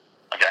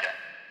Okay.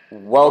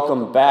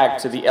 Welcome back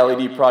to the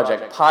LED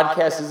Project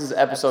podcast. This is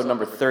episode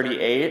number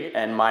 38,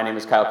 and my name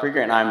is Kyle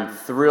Krieger, and I'm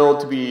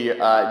thrilled to be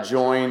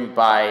joined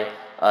by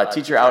a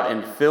teacher out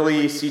in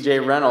Philly,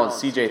 CJ Reynolds.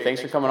 CJ,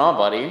 thanks for coming on,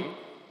 buddy.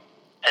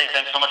 Hey,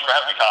 thanks so much for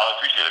having me, Kyle. I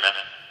appreciate it, man.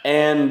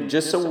 And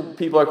just so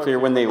people are clear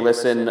when they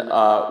listen,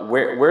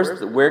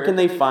 where can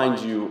they find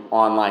you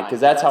online?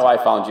 Because that's how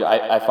I found you.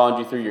 I found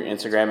you through your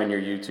Instagram and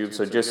your YouTube.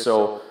 So just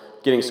so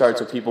getting started,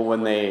 so people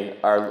when they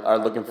are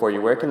looking for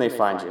you, where can they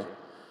find you?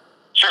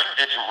 Sure.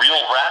 It's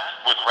Real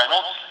Rap with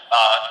Reynolds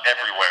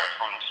everywhere,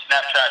 from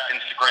Snapchat,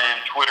 Instagram,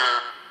 Twitter,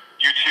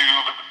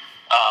 YouTube,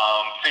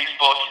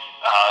 Facebook.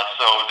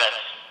 So that's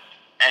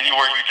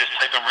anywhere you just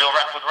type in Real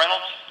Rap with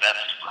Reynolds, that's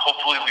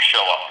hopefully we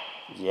show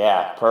up.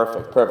 Yeah,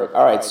 perfect.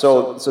 All right,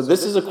 so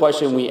this is a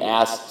question we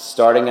ask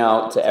starting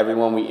out to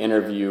everyone we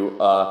interview.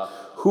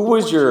 Who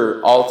was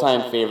your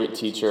all-time favorite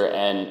teacher,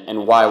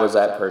 and why was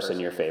that person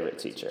your favorite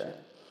teacher?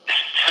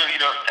 So,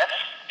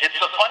 it's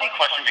a funny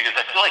question because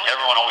I feel like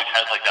everyone always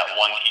has like that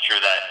one teacher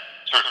that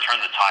sort of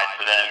turned the tide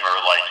for them or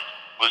like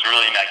was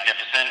really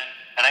magnificent.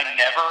 And I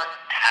never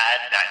had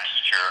that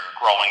teacher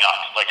growing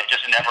up. Like I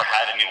just never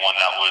had anyone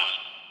that was,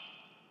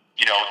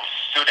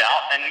 stood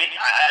out. And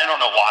I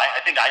don't know why.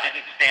 I think I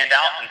didn't stand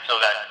out. And so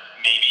that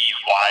maybe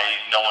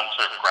why no one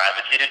sort of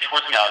gravitated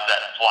towards me. I was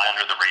that fly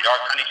under the radar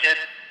kind of kid.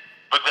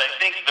 But I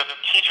think the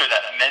teacher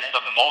that meant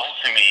the most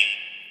to me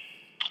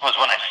was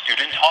when I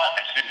student taught.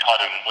 I student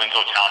taught in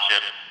Winslow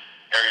Township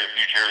area of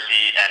New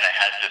Jersey, and I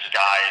had this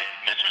guy,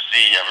 Mr.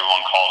 Z,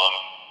 everyone called him,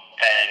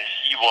 and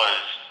he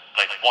was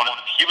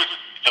he was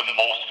the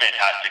most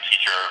fantastic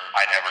teacher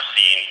I'd ever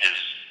seen. His,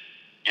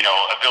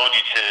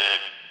 ability to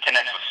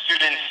connect with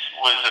students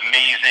was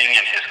amazing,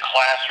 and his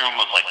classroom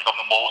was like the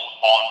most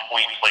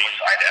on-point place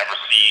I'd ever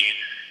seen.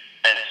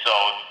 And so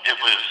it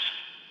was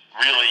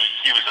really,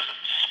 he was a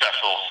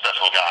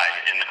special guy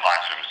in the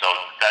classroom. So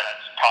that's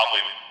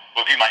probably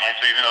would be my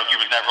answer, even though he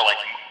was never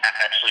like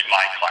actually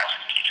my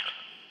classroom teacher.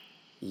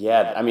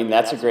 Yeah, I mean,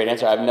 that's a great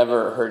answer. I've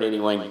never heard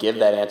anyone give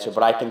that answer,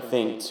 but I can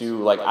think too,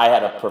 like I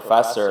had a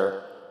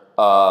professor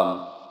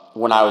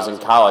when I was in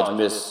college,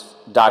 Miss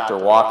Dr.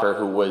 Walker,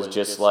 who was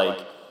just like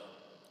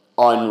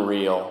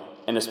unreal.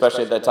 And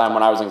especially at that time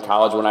when I was in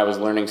college, when I was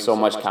learning so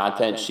much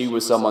content, she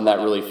was someone that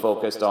really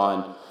focused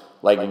on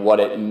like what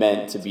it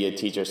meant to be a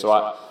teacher. So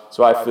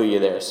I feel you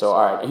there. So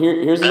all right,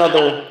 here's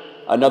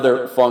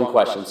another fun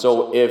question.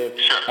 So if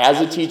as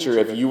a teacher,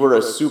 if you were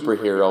a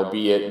superhero,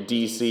 be it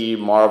DC,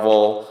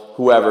 Marvel,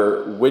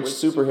 whoever, which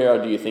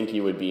superhero do you think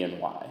you would be and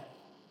why?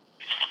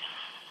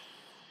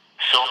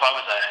 So if I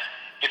was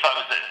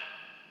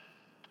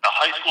a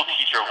high school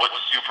teacher, what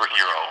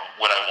superhero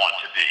would I want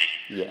to be?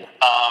 Yeah.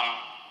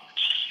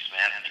 Jeez,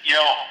 man.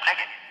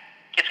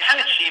 It's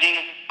kind of cheating,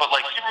 but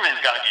like Superman's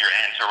got to be your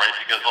answer, right?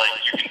 Because like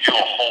you can do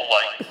a whole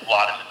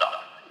lot of stuff.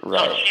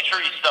 Right. So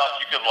teachery stuff,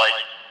 you could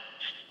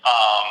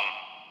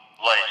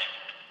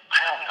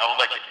I don't know,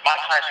 like my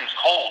classroom's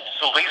cold,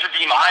 so laser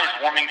beam eyes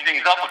warming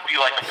things up would be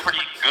like a pretty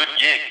good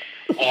gig.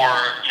 Or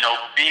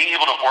being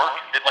able to work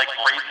at like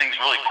grade things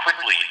really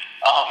quickly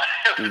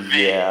would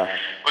be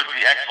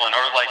excellent.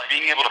 Or like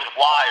being able to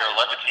fly or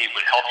levitate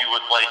would help you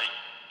with like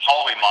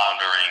hallway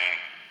monitoring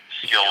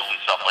skills and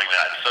stuff like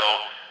that. So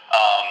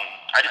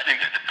I just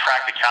think that the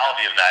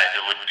practicality of that,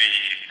 it would be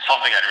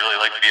something I'd really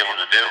like to be able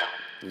to do.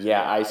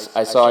 Yeah,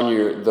 I saw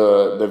in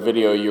the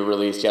video you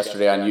released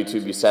yesterday on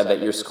YouTube, you said that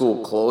your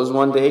school closed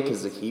one day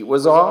because the heat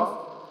was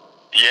off?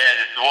 Yeah,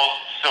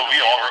 so we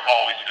are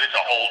always, it's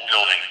an old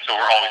building, so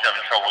we're always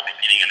having trouble with the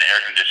heating and the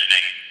air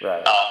conditioning.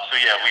 Right. So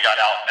yeah, we got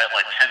out at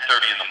like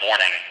 10:30 in the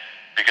morning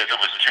because it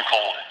was too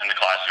cold in the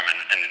classroom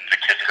and the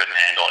kids couldn't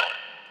handle it.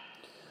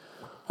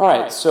 All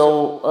right,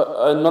 so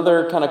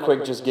another kind of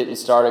quick, just getting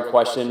started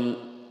question.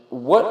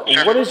 What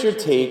is your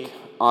take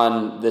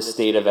on the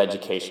state of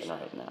education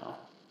right now?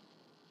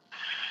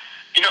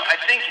 I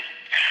think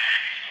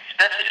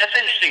that's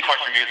an interesting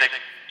question because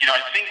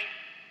I think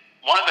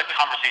one of the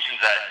conversations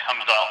that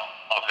comes out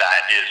of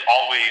that is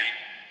always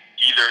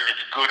either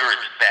it's good or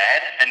it's bad,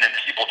 and then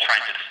people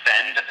trying to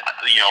defend,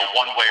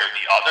 one way or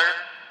the other.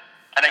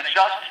 And I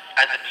just,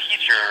 as a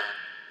teacher,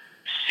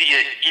 see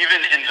it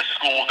even in the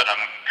school that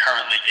I'm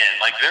currently in.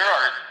 Like there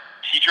are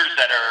teachers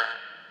that are,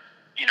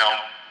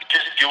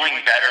 just doing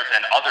better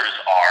than others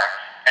are,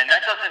 and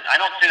that doesn't. I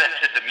don't say that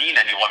to demean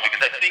anyone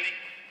because I think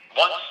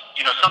once,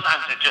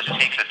 sometimes it just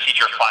takes a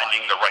teacher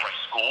finding the right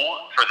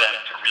school for them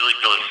to really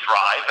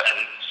thrive,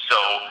 and so,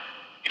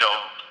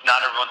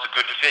 not everyone's a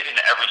good fit in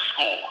every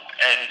school.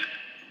 And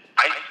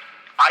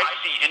I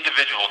see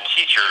individual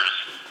teachers,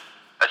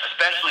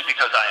 especially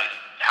because I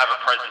have a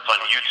presence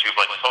on YouTube,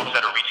 like folks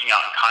that are reaching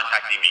out and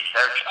contacting me,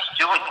 they're just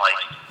doing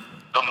like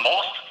the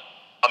most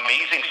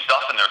amazing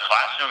stuff in their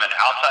classroom and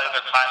outside of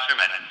their classroom,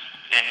 and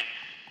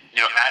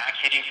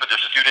advocating for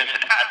their students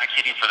and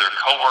advocating for their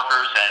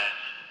coworkers, and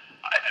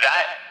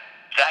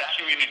that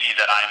community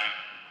that I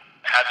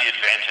have the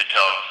advantage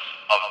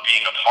of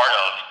being a part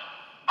of,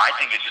 I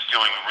think is just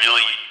doing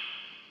really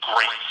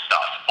great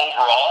stuff.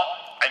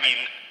 Overall,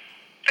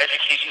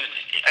 education,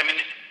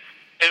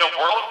 in a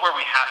world where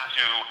we have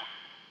to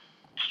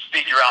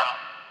figure out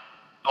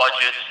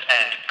budgets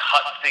and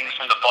cut things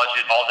from the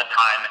budget all the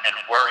time and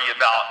worry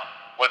about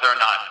whether or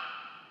not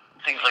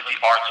things like the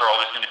arts are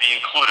always going to be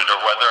included or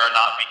whether or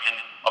not we can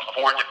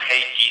afford to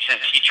pay decent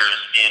teachers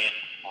in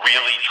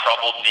really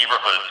troubled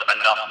neighborhoods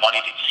enough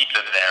money to keep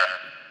them there.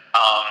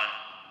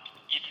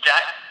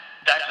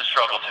 That's a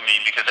struggle to me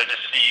because I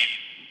just see,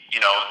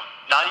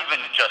 not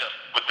even just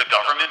with the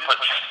government, but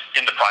just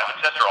in the private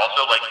sector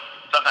also, like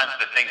sometimes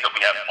the things that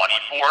we have money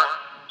for.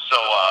 So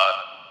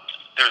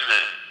there's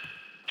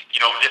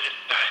if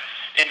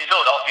in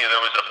Philadelphia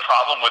there was a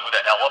problem with the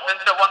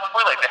elephants at one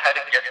point, like they had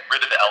to get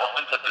rid of the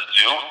elephants at the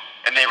zoo,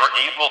 and they were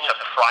able to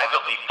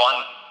privately fund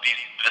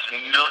this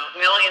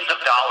millions of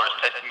dollars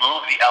to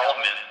move the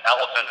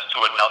elephants to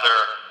another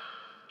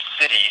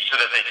city so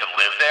that they could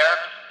live there,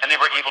 and they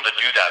were able to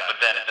do that.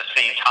 But then at the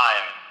same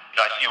time,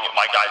 I see what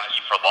my guys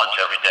eat for lunch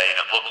every day, and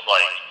it looks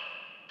like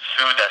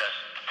food that's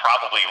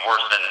probably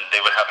worse than they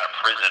would have in a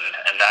prison,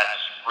 and that's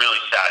really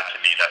sad to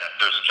me that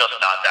there's just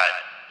not that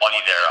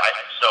money there.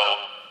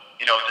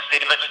 The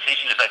state of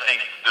education is, I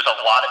think, there's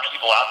a lot of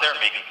people out there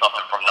making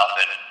something from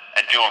nothing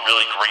and doing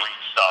really great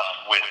stuff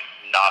with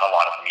not a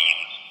lot of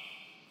means.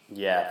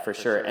 Yeah, for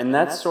sure. And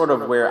that's sort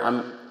of where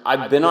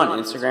I've been on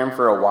Instagram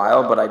for a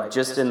while, but I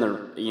just in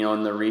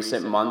the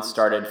recent months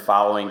started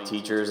following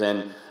teachers,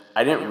 and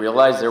I didn't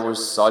realize there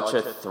was such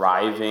a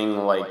thriving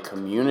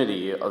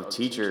community of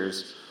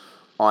teachers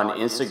on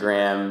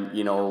Instagram,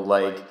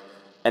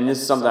 and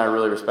this is something I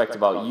really respect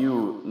about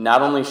you,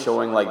 not only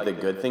showing the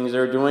good things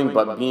they're doing,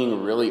 but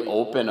being really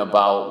open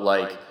about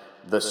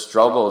the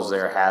struggles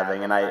they're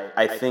having. And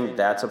I think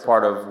that's a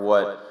part of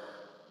what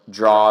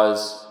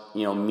draws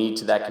me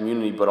to that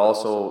community, but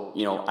also,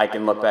 I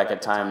can look back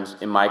at times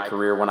in my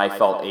career when I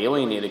felt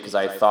alienated because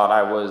I thought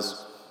I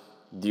was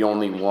the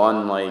only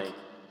one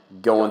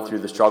going through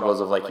the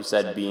struggles of, like you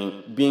said,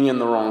 being in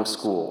the wrong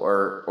school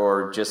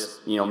or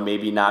just,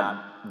 maybe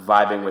not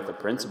vibing with the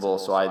principal.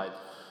 So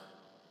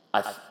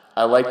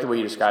I like the way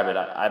you describe it.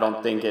 I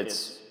don't think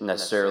it's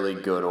necessarily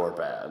good or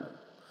bad.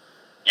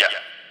 Yeah.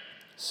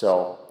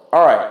 So,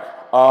 all right.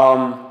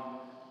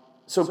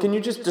 So can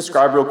you just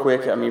describe real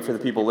quick, for the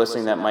people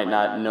listening that might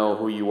not know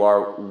who you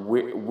are,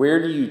 where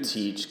do you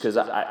teach? Because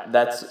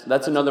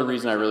that's another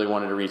reason I really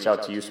wanted to reach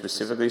out to you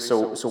specifically.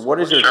 So what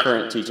is your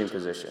current teaching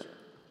position?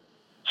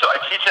 So I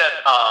teach at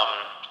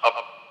a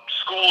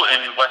school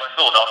in West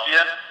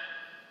Philadelphia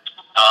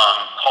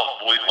called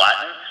Boyd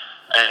Latin,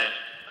 and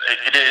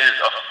it is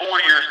a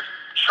 4-year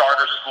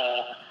charter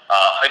school,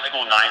 high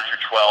school 9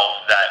 through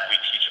 12, that we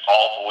teach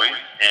all boys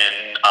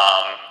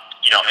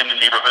in the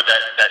neighborhood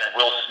that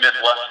Will Smith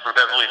left for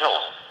Beverly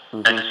Hills.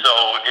 Mm-hmm. And so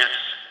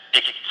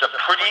it's a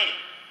pretty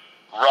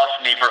rough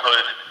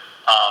neighborhood.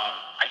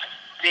 I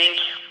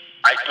think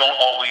I don't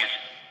always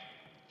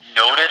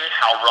notice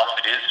how rough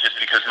it is just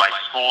because my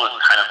school is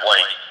kind of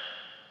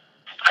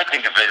I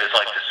think of it as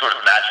this sort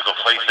of magical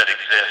place that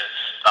exists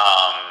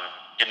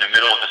in the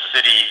middle of the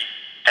city,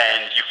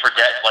 and you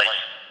forget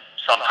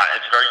sometimes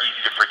it's very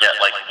easy to forget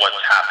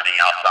what's happening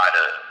outside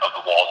of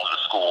the walls of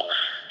the school.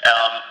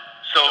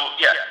 So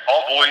yeah,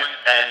 all boys,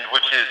 and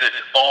which is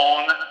its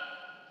own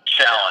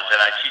challenge.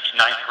 And I teach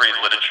 9th grade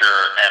literature,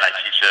 and I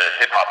teach a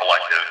hip hop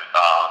elective.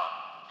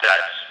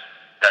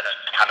 That's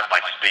kind of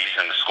my space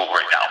in the school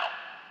right now.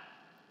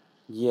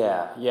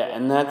 Yeah,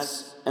 and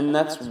that's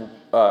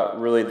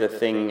really the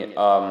thing.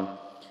 I'm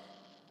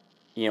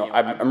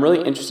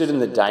really interested in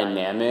the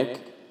dynamic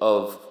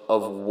of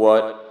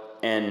what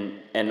an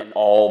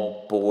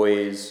all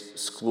boys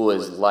school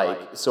is like.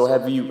 So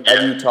have you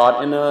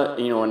taught in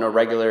a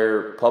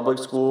regular public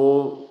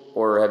school,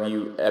 or have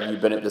you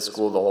been at the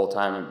school the whole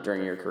time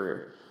during your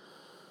career?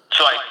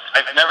 So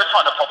I've never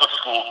taught in a public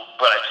school,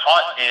 but I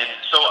taught in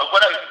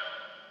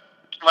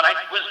when I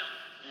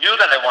knew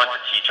that I wanted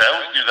to teach, I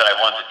always knew that I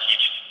wanted to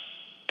teach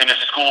in a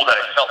school that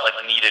I felt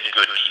needed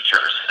good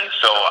teachers. And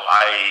so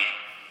I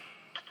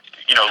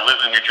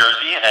lived in New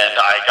Jersey, and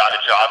I got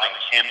a job in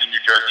Camden,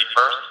 New Jersey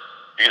first,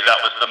 because that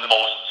was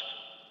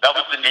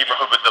the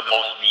neighborhood with the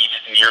most need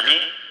near me.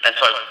 And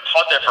so I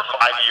taught there for 5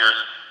 years,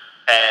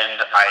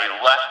 and I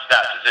left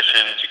that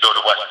position to go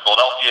to West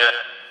Philadelphia,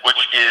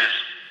 which is,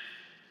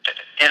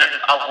 in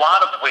a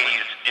lot of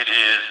ways, it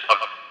is a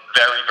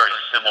very, very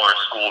similar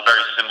school,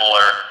 very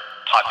similar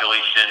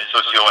population,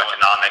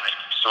 socioeconomic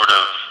sort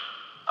of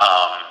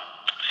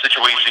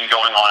situation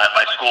going on at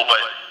my school. But,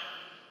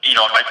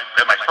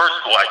 at my first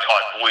school, I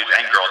taught boys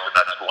and girls at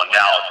that school, and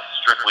now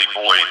it's strictly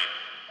boys.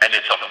 And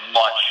it's a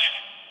much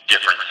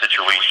different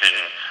situation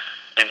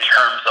in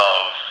terms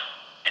of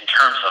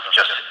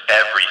just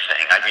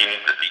everything.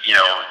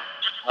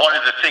 One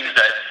of the things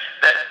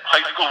that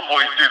high school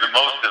boys do the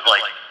most is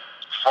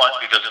front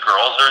because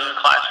girls are in the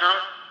classroom,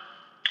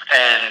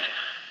 and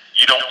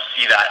you don't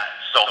see that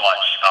so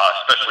much,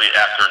 especially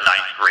after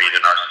 9th grade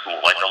in our school.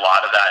 A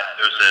lot of that,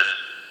 there's this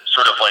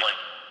sort of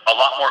a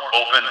lot more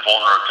open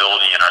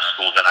vulnerability in our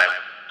school than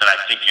I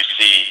think you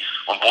see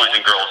when boys and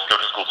girls go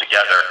to school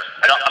together.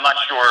 I'm not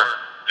sure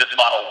this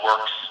model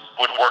works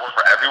would work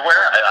for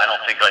everywhere. I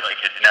don't think like it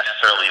could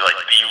necessarily like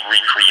be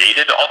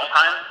recreated all the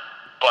time,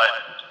 but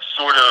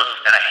sort of,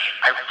 and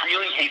I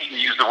really hate to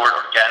use the word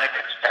organic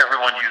because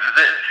everyone uses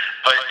it,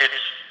 but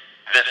it's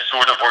this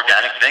sort of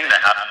organic thing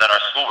that happens at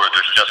our school where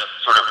there's just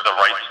sort of the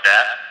right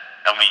staff,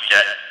 and we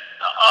get,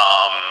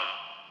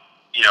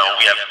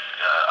 we have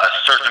a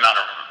certain amount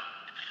of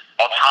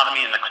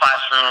autonomy in the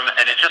classroom,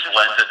 and it just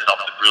lends itself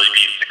to really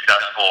being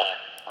successful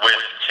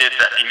with kids.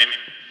 That, I mean,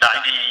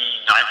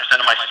 99%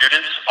 of my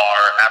students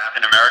are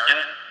African American,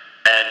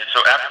 and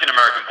so African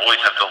American boys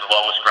have the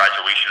lowest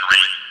graduation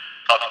rate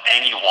of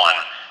anyone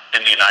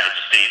in the United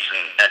States,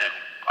 and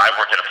I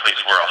work at a place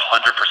where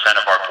 100%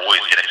 of our boys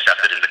get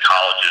accepted into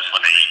colleges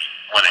when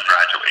they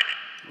graduate.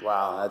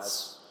 Wow,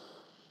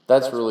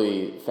 that's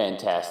really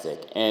fantastic.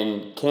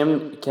 And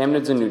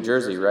Camden's in New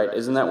Jersey, right?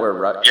 Isn't that where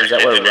Rutgers is?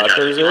 Right over the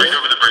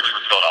bridge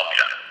from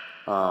Philadelphia.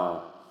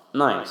 Oh,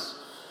 nice.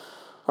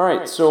 All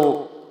right,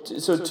 so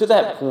to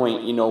that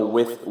point,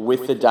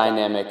 with the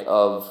dynamic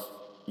of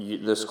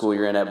the school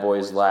you're in at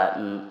Boys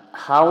Latin,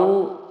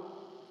 how,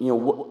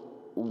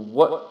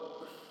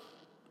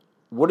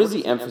 what is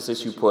the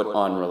emphasis you put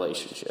on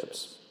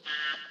relationships?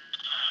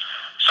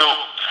 So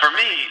for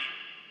me,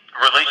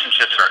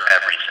 relationships are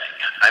everything.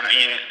 I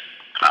mean,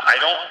 I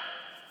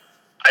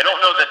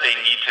don't know that they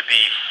need to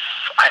be.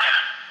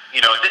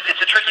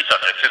 It's a tricky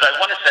subject because I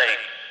want to say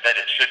that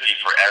it should be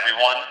for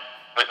everyone,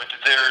 but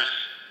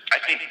I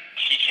think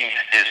teaching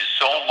is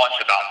so much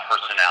about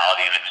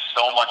personality, and it's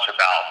so much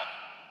about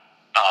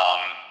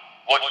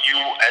what you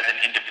as an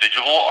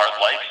individual are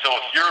like. So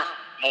if you're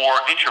more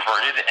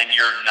introverted and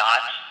you're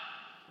not,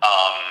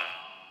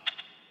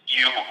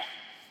 you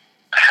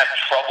have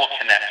trouble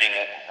connecting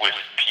with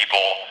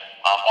people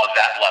on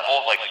that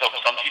level. Like, so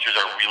some teachers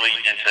are really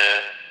into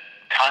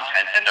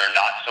content and they're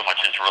not so much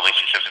into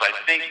relationships. But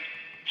I think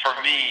for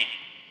me,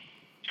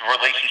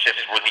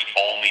 relationships were the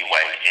only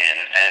way in.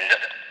 And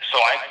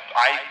so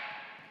I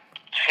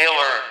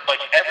tailor, like,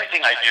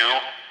 everything I do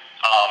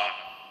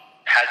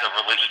has a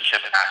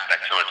relationship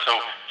aspect to it. So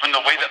from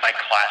the way that my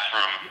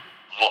classroom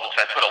looks,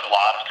 I put a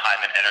lot of time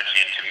and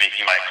energy into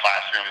making my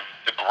classroom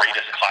the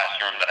greatest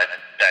classroom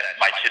that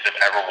my kids have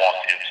ever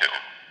walked into.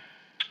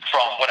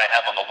 From what I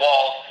have on the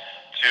walls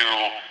to,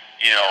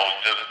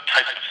 the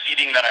types of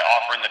seating that I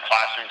offer in the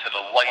classroom, to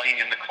the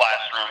lighting in the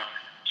classroom,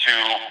 to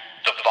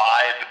the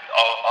vibe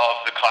of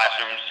the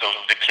classroom. So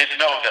the kids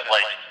know that,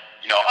 like,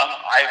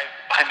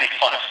 I make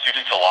fun of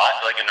students a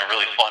lot, like in a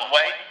really fun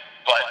way.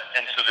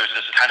 And so there's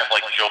this kind of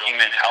like joking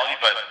mentality,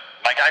 but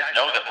my guys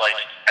know that, like,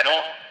 I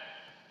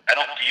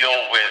don't deal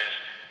with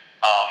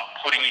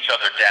putting each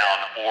other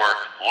down or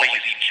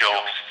lazy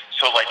jokes.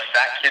 So, like,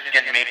 fat kids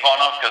getting made fun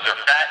of because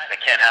they're fat, that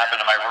can't happen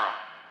in my room.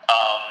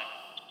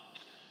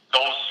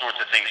 Those sorts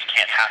of things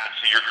can't happen.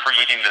 So you're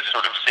creating this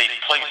sort of safe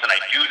place, and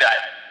I do that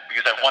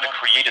because I want to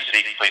create a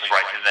safe place where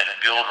I can then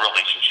build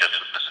relationships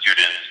with the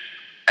students,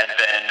 and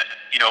then,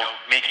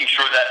 making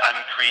sure that I'm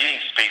creating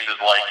spaces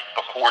like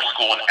before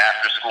school and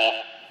after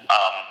school,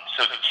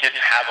 so the kids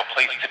have a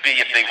place to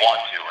be if they want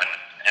to,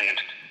 and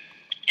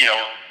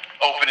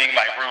opening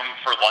my room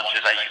for lunches.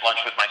 I eat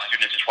lunch with my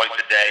students twice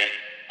a day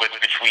with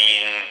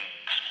between,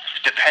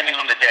 depending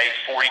on the day,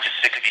 40 to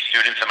 60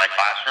 students in my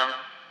classroom,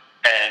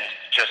 and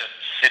just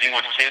sitting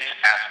with kids,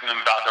 asking them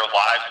about their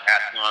lives,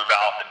 asking them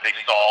about if they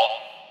saw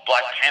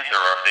Black Panther,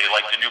 or if they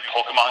like the new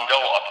Pokemon Go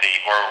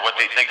update, or what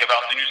they think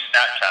about the new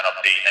Snapchat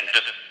update, and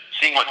just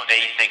seeing what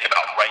they think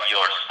about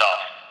regular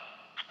stuff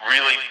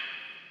really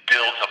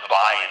builds a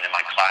buy-in in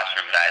my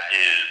classroom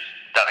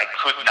that I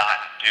could not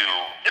do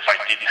if I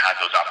didn't have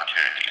those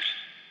opportunities.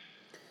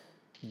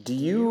 Do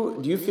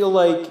you feel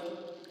like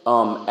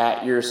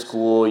at your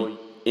school,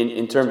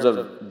 in terms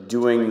of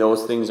doing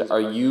those things,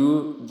 are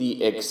you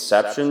the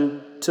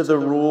exception to the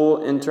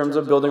rule in terms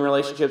of building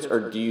relationships,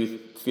 or do you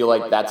feel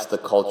like that's the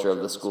culture of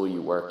the school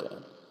you work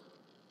in?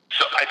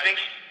 So I think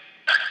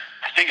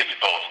it's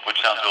both,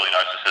 which sounds really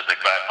narcissistic,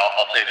 but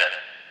I'll say that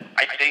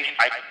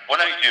what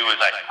I do is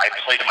I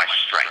play to my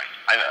strength.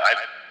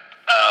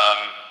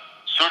 I'm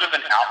sort of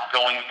an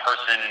outgoing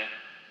person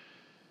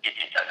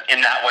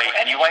in that way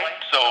anyway.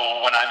 So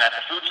when I'm at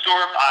the food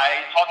store,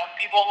 I talk to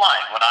people in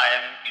line. When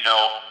I'm,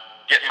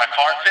 getting my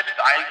car fixed,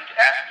 I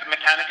ask the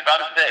mechanic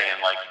about his day,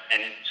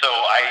 and so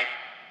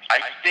I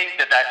think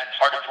that that's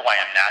part of who I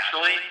am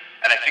naturally,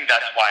 and I think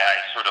that's why I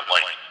sort of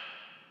like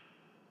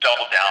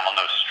double down on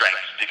those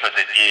strengths, because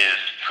it is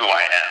who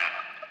I am.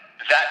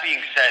 That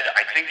being said,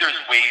 I think there's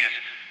ways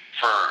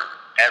for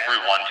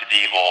everyone to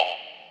be able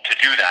to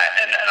do that,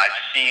 and I've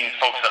seen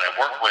folks that I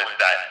work with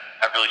that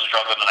have really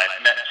struggled, and I've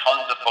met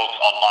tons of folks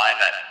online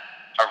that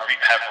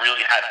have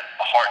really had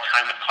a hard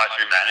time with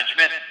classroom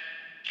management.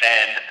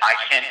 And I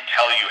can't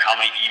tell you how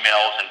many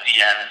emails and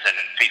DMs and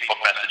Facebook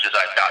messages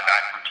I've got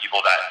back from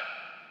people that,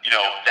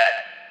 that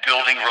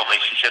building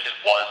relationships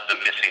was the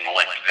missing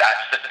link.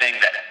 That's the thing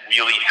that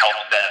really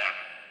helped them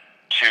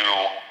to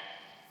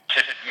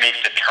make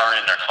the turn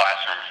in their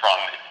classroom from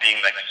being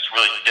like this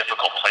really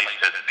difficult place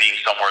to being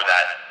somewhere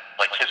that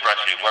like kids were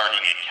actually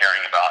learning and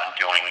caring about and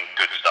doing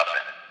good stuff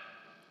in.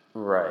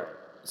 Right.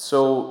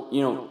 So,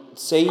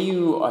 say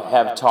you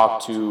have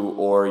talked to,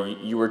 or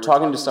you were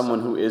talking to someone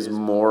who is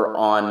more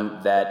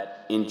on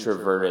that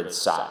introverted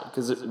side,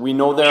 because we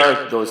know there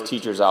are those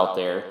teachers out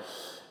there,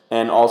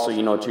 and also,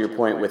 to your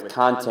point with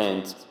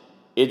content,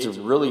 it's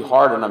really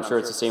hard, and I'm sure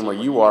it's the same where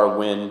you are,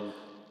 when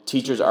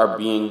teachers are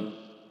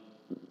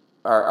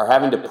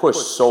having to push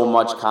so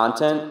much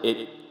content,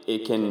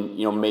 it can,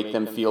 make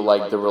them feel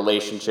like the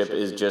relationship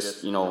is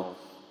just,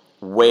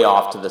 way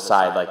off to the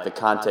side, like the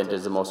content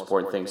is the most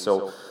important thing.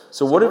 So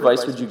what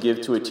advice would you give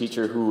to a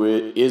teacher who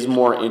is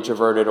more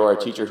introverted, or a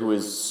teacher who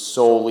is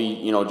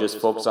solely, just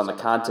focused on the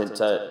content,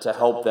 to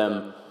help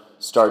them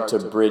start to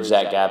bridge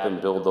that gap and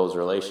build those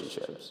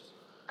relationships?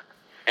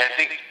 Yeah, I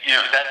think,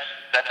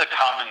 that's a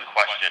common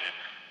question.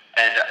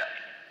 And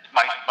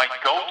my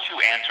go-to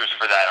answers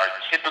for that are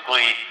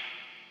typically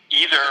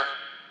either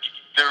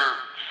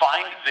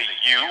find the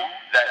you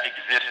that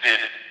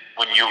existed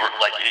when you were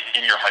like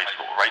in your high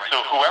school, right? So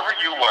whoever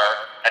you were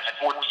at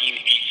 14,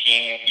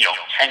 18,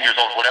 10 years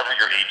old, whatever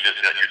your age is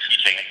that you're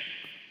teaching,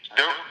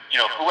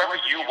 whoever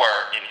you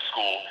were in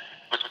school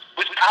was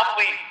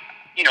probably,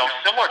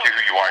 similar to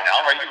who you are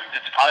now, right?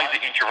 It's probably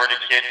the introverted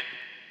kid,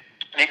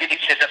 maybe the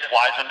kid that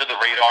flies under the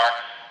radar.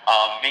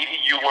 Maybe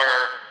you were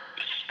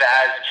the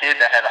spaz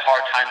kid that had a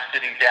hard time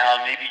sitting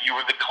down. Maybe you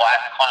were the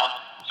class clown.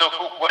 So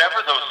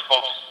whatever those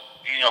folks,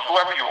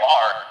 whoever you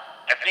are,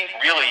 I think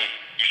really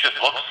you should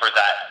look for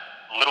that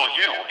little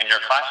you in your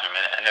classroom.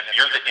 And if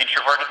you're the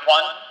introverted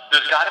one,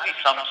 there's got to be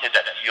some kid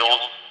that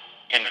feels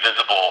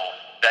invisible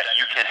that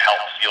you can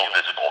help feel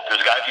visible.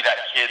 There's got to be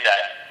that kid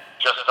that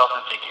just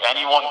doesn't think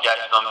anyone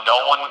gets them. No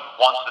one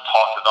wants to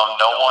talk to them.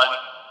 No one,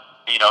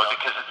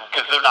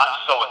 because they're not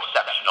so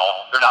exceptional.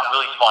 They're not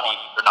really funny.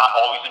 They're not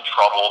always in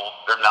trouble.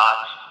 They're not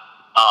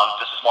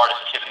the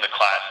smartest kid in the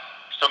class.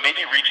 So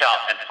maybe reach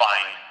out and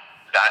find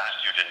that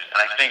student. And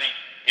I think,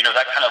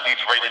 that kind of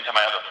leads right into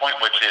my other point,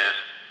 which is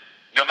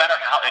no matter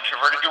how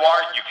introverted you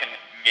are, you can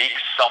make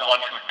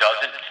someone who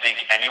doesn't think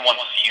anyone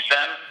sees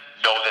them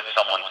know that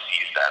someone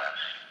sees them.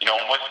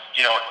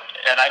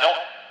 And I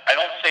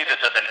don't say this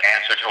as an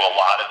answer to a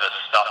lot of the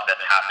stuff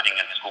that's happening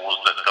in schools,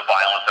 the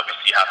violence that we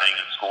see happening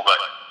in school,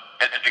 but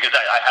because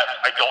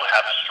I don't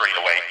have a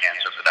straightaway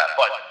answer for that.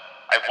 But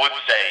I would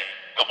say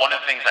that one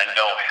of the things I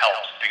know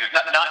helps, because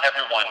not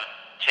everyone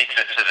takes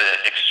it to the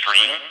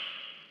extreme,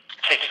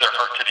 takes their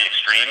hurt to the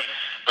extreme,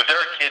 but there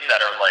are kids that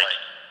are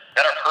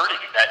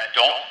hurting, that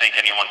don't think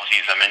anyone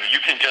sees them, and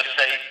you can just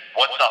say,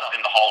 "What's up?"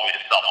 in the hallway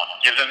to someone.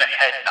 Give them a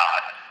head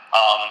nod.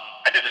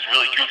 I did this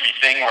really goofy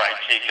thing where I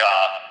take,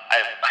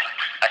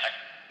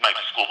 my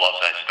school loves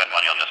that I spend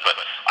money on this, but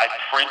I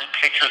print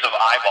pictures of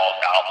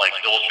eyeballs out, like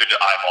illustrated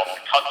eyeballs,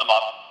 I cut them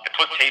up, I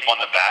put tape on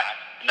the back,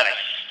 and then I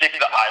stick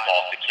the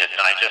eyeballs to kids,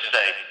 and I just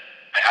say,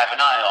 "I have an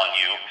eye on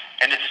you,"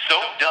 and it's so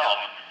dumb,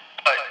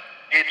 but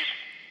it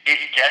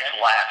gets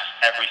laughs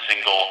every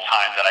single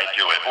time that I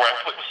do it. Or I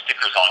put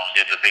stickers on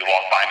kids as they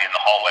walk by me in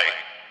the hallway.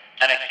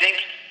 And I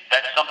think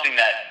that's something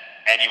that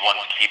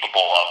anyone's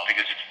capable of,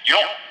 because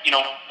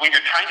when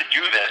you're trying to do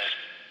this,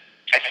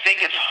 I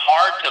think it's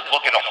hard to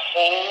look at a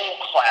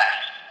whole class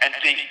and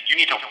think you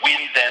need to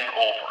win them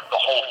over, the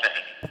whole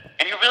thing.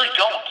 And you really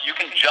don't. You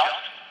can just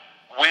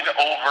win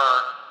over,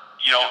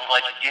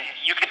 if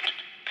you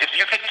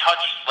could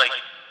touch,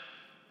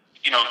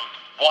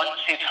 one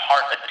kid's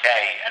heart a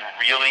day and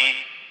really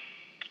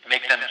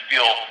make them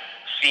feel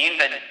seen,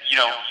 then,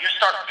 you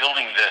start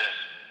building this,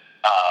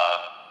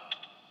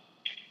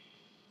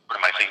 what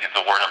am I thinking?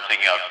 The word I'm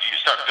thinking of. You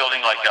start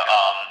building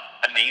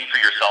a name for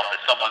yourself as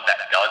someone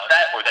that does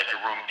that, or that your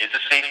room is a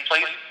safe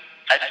place.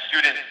 I had a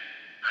student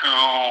who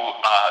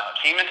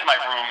came into my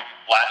room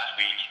last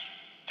week,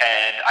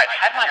 and I've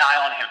had my eye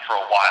on him for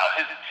a while.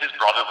 His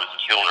brother was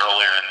killed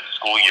earlier in the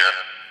school year,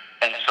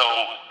 and so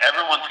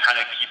everyone's kind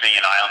of keeping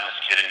an eye on this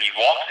kid. And he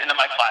walked into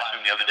my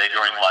classroom the other day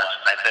during lunch,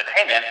 and I said,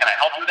 "Hey man, can I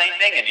help you with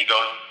anything?" And he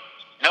goes,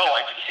 "No,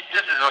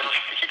 this is what,"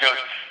 he goes,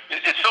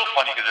 it's so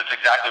funny because it's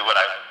exactly what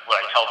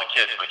I tell the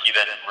kids, but he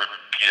then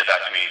repeated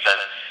back to me. He says,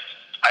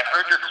 "I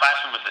heard your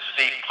classroom is a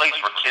safe place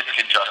where kids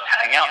can just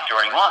hang out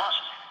during lunch."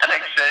 And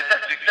I said,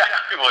 "That's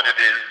exactly what it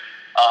is.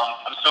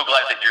 I'm so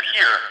glad that you're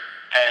here."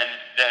 And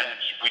then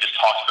we just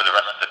talked for the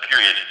rest of the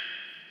period.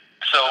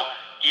 So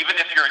even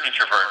if you're an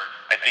introvert,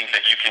 I think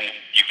that you can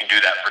do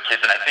that for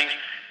kids. And I think,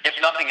 if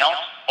nothing else,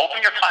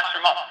 open your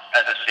classroom up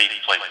as a safe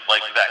place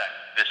like that.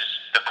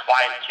 The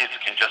quiet kids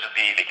can just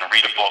be, they can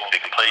read a book, they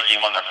can play a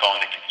game on their phone,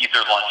 they can eat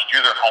their lunch,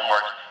 do their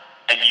homework,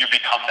 and you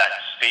become that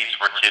space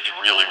where kids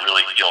really,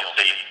 really feel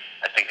safe.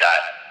 I think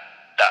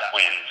that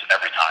wins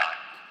every time.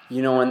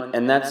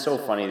 And that's so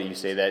funny that you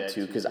say that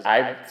too, because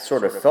I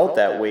sort of felt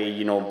that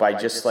way, by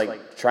just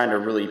trying to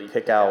really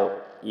pick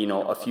out,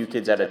 a few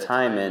kids at a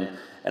time.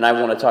 And I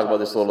want to talk about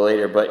this a little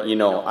later, but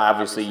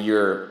obviously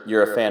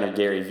you're a fan of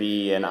Gary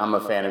Vee, and I'm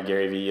a fan of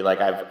Gary Vee.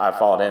 I've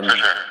followed him.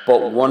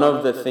 But one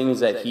of the things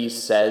that he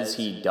says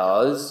he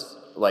does,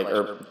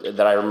 or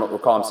that I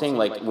recall him saying,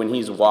 when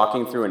he's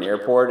walking through an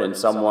airport and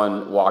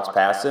someone walks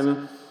past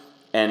him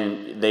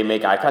and they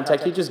make eye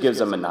contact, he just gives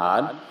them a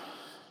nod.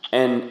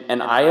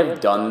 And I have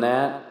done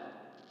that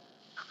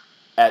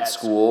at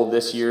school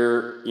this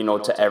year,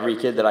 to every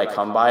kid that I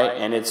come by,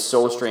 and it's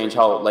so strange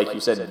how, like you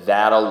said,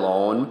 that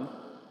alone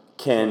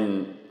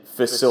can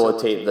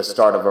facilitate the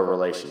start of a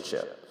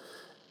relationship.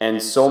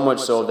 And so much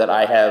so that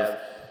I have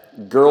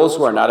girls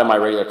who are not in my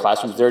regular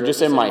classrooms, they're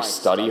just in my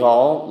study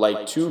hall.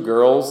 Like 2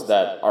 girls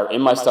that are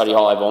in my study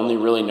hall, I've only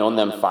really known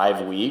them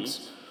 5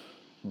 weeks,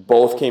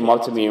 both came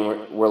up to me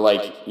and were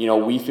like,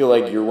 we feel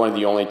like you're one of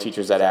the only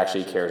teachers that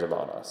actually cares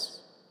about us.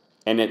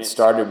 And it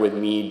started with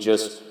me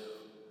just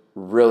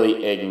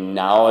really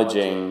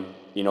acknowledging,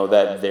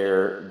 that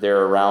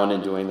they're around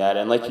and doing that.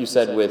 And like you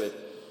said, with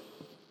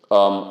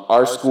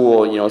our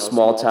school,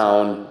 small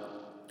town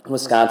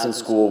Wisconsin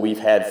school, we've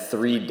had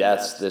 3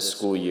 deaths this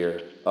school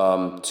year.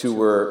 2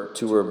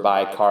 were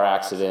by car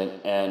accident,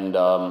 and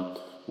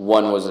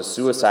 1 was a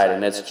suicide,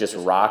 and it's just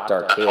rocked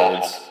our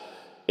kids.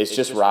 It's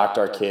just rocked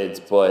our kids,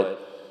 but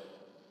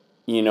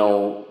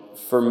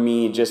for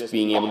me, just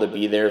being able to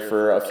be there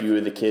for a few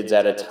of the kids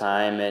at a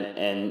time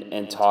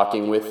and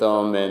talking with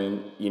them,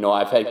 and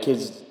I've had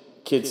kids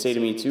say to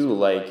me too,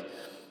 like,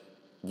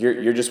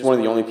 you're just one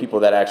of the only people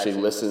that actually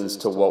listens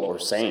to what we're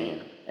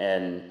saying,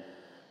 and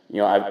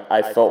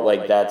I felt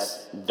like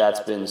that's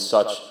been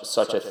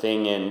such a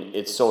thing, and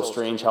it's so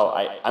strange how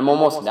I'm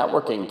almost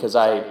networking, because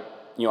I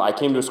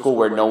came to a school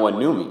where no one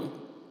knew me,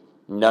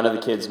 none of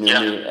the kids knew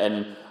me,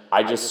 and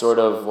I just sort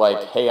of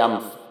like, hey,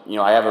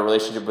 I have a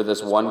relationship with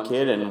this one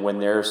kid, and when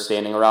they're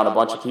standing around a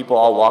bunch of people,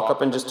 I'll walk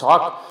up and just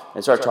talk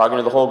and start talking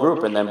to the whole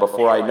group, and then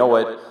before I know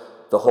it,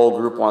 the whole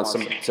group wants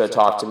to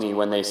talk to me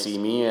when they see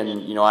me, and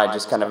I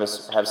just kind of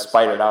have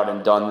spidered out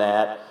and done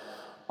that,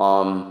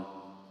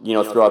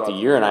 throughout the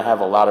year, and I have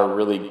a lot of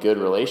really good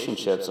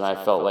relationships, and I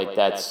felt like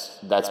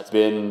that's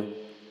been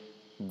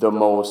the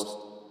most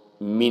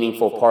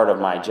meaningful part of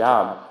my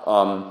job.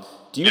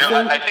 Do you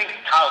think? I think,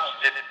 Kyle,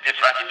 if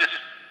I can just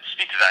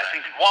speak to that, I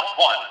think one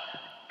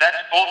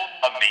that's both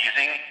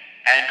amazing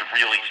and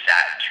really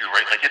sad too,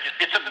 right? Like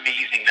it's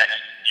amazing that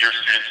your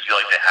students feel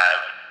like they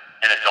have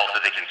an adult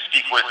that they can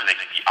speak with and they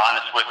can be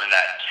honest with and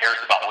that cares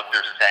about what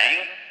they're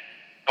saying.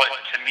 But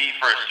to me,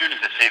 for a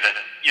student to say that,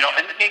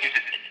 and maybe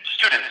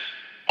students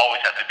always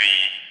have to be,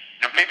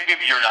 maybe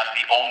you're not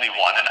the only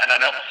one, and I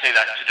don't say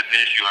that to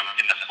diminish you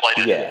in the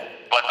slightest. Yeah.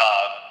 But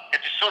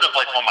it's sort of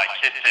like when my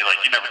kids say, like,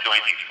 you never do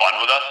anything fun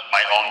with us,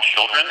 my own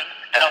children,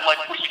 and I'm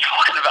like, what are you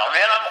talking about,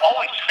 man? I'm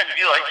always trying to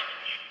be like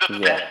the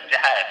best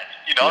dad.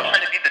 I'm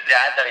trying to be the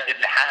dad that I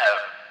didn't have.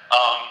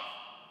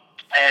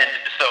 And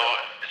so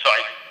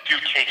I do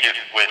take it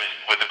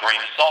with a grain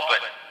of salt,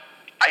 but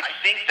I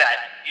think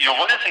that,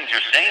 one of the things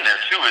you're saying there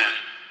too is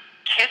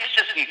kids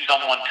just need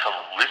someone to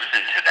listen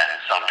to them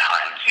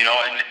sometimes,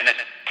 and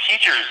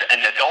teachers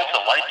and adults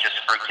alike just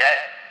forget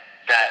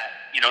that,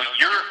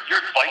 your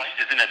advice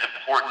isn't as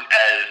important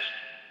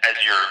as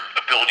your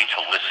ability to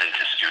listen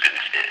to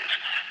students is.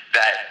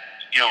 That,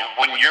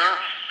 when you're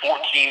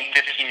 14,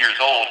 15 years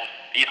old,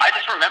 I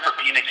just remember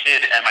being a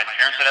kid and my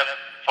parents would have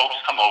folks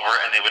come over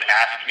and they would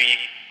ask me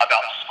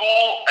about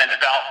school and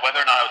about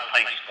whether or not I was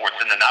playing sports,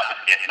 and then that was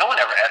it. No one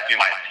ever asked me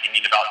my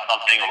opinion about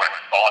something or what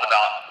I thought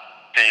about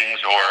things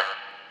or,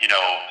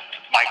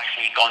 my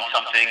take on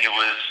something. It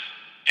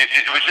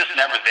was just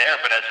never there.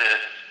 But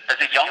as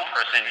a young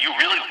person, you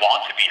really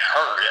want to be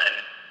heard,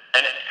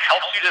 and it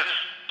helps you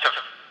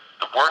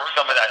to work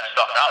some of that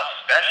stuff out,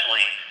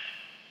 especially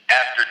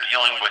after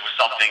dealing with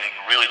something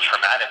really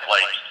traumatic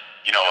like,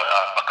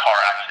 a car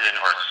accident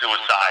or a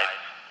suicide,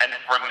 and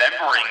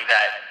remembering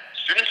that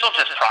students don't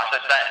just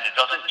process that and it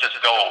doesn't just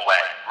go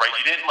away, right?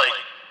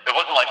 It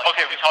wasn't like,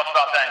 okay, we talked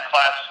about that in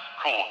class,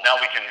 cool,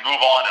 now we can move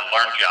on and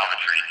learn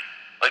geometry.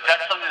 Like,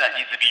 that's something that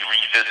needs to be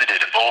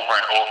revisited over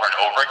and over and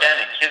over again,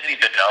 and kids need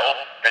to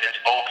know that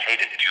it's okay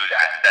to do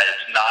that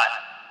it's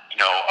not,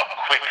 a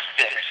quick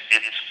fix.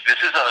 This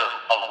is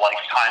a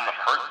lifetime of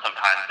hurt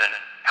sometimes, and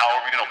how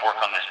are we going to work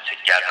on this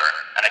together?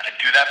 And I can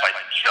do that by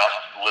just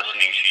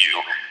listening to you.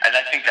 And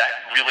I think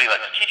that really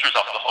lets teachers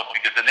off the hook,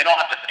 because then they don't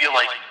have to feel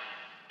like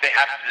they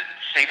have to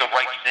say the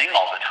right thing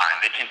all the time.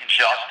 They can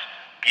just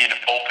be an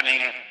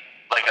opening,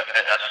 like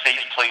a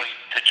safe place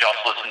to just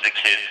listen to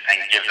kids and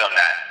give them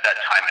that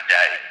time of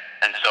day.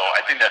 And so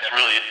I think that's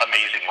really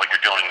amazing what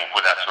you're doing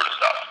with that sort of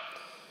stuff.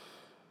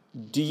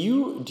 Do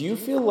you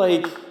feel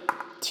like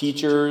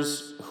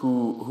teachers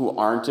who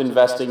aren't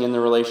investing in the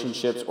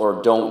relationships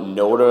or don't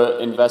know to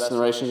invest in the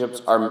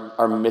relationships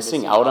are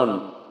missing out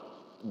on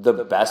the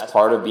best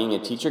part of being a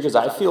teacher? Because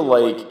I feel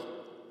like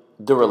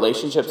the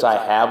relationships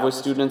I have with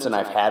students and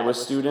I've had with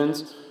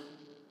students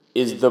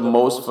is the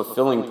most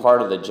fulfilling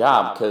part of the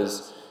job,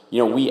 because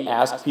we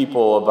ask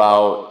people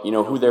about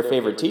who their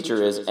favorite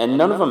teacher is, and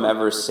none of them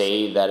ever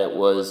say that it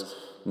was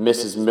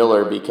Mrs.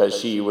 Miller because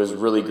she was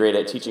really great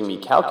at teaching me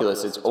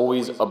calculus. It's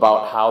always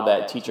about how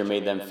that teacher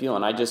made them feel,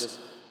 and I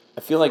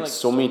feel like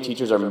so many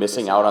teachers are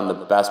missing out on the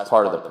best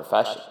part of the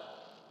profession.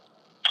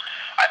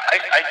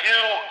 I do.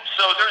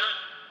 So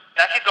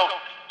that could go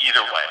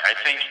either way. I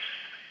think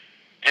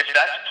if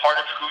that's part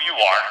of who you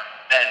are,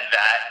 and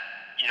that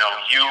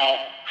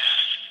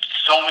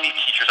so many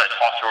teachers I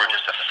talk to are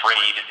just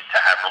afraid to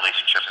have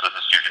relationships with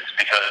the students,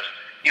 because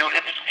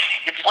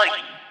it's like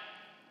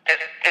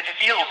it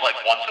feels like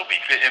once a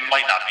week. It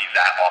might not be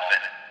that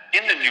often.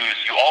 In the news,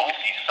 you always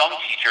see some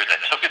teacher that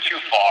took it too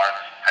far,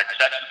 had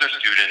sex with their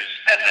students,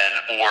 and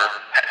then or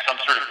had some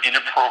sort of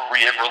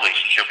inappropriate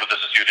relationship with a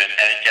student,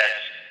 and it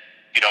gets,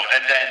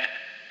 and then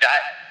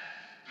that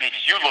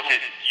makes you look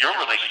at your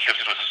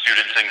relationships with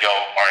students and go,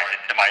 all right,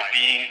 am I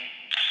being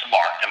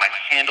smart? Am I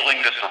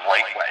handling this the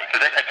right way?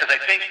 Because I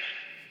think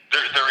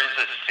there is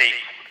a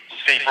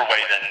safer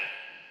way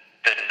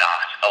than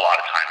not a lot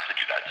of times to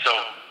do that. So,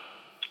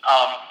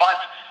 but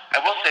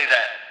I will say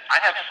that I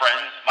have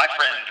friends. My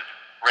friend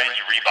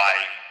Randy Rebai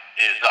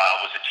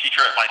was a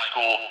teacher at my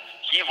school.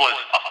 He was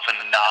a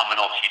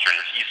phenomenal teacher.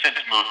 He's since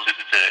moved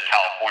to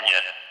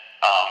California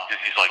because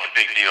he's like a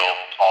big deal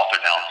author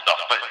now and stuff.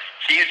 But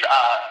he's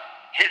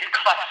his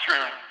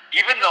classroom,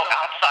 even though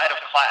outside of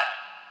class,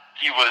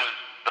 he was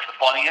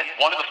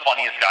one of the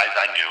funniest guys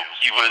I knew.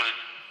 He was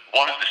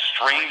one of the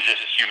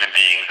strangest human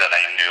beings that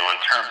I knew in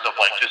terms of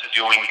like just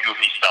doing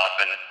goofy stuff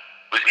and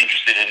was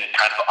interested in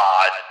kind of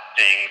odd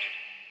things.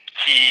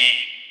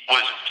 He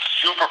was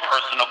super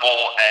personable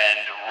and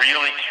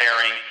really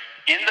caring.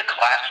 In the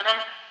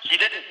classroom, he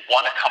didn't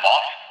want to come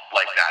off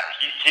like that.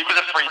 He was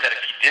afraid that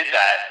if he did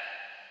that,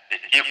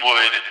 it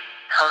would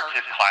hurt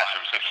his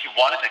classroom. So he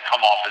wanted to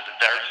come off as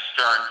very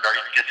stern, very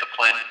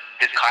disciplined.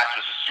 His class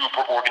was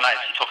super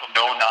organized. He took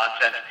no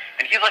nonsense.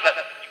 And he was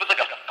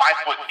like a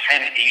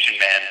 5'10" Asian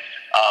man.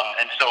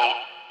 And so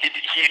he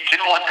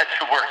didn't want that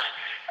to work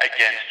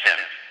against him.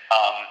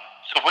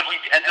 So what he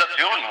ended up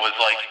doing was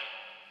like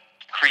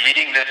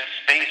creating this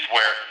space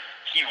where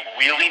he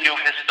really knew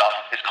his stuff.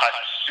 His class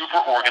was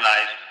super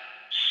organized,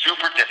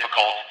 super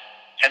difficult.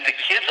 And the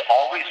kids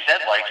always said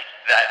like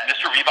that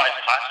Mr. Rebai's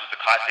class was the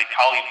class they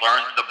probably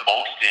learned the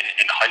most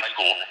in high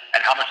school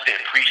and how much they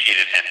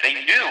appreciated him. They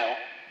knew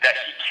that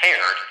he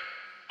cared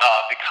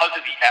because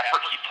of the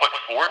effort he put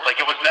forth.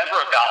 Like it was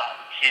never about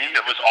him.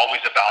 It was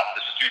always about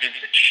the students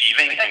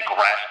achieving and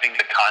grasping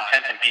the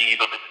content and being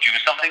able to do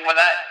something with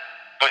that.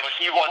 But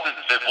he wasn't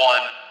the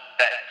one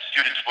that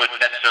students would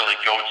necessarily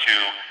go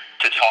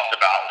to talk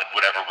about like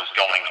whatever was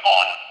going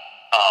on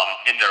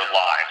in their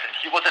lives. And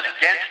he wasn't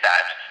against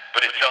that,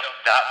 but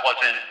that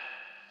wasn't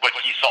what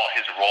he saw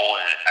his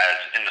role as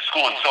in the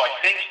school. And so I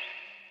think,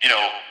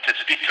 to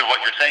speak to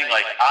what you're saying,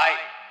 like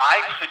I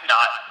would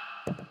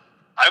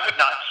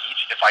not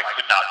teach if I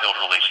could not build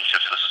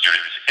relationships with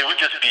students. It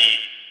would just be,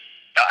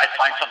 I'd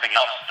find something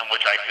else in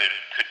which I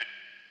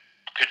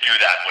could do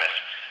that with.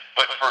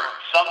 But for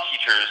some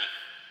teachers,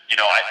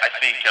 I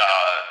think,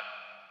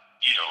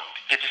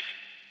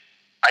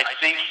 I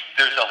think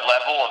there's a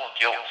level of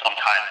guilt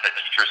sometimes that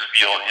teachers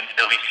feel,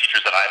 at least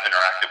teachers that I've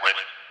interacted with,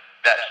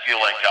 that feel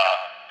like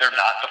they're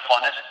not the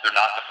funnest, they're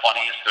not the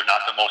funniest, they're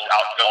not the most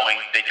outgoing,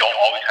 they don't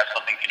always have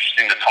something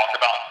interesting to talk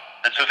about.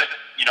 And so that,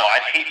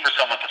 I'd hate for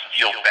someone to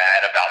feel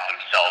bad about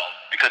themselves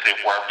because they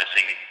were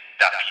missing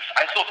that piece.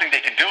 I still think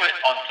they can do it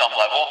on some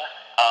level,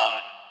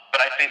 but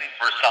I think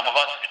for some of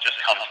us, it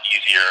just comes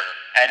easier,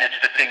 and it's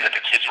the thing that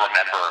the kids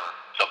remember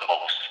the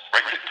most,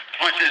 right?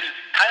 Which is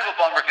kind of a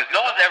bummer because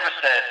no one's ever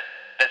said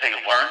that they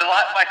learned a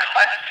lot in my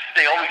class.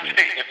 They always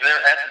say, if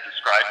they're asked to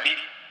describe me,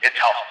 it's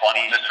how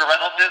funny Mr.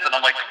 Reynolds is, and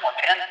I'm like, come on,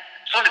 man,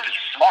 so to be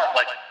smart,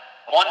 like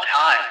one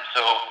time.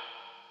 So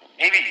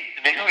maybe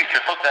we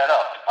could hook that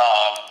up.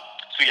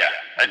 So yeah,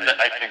 I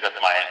think that's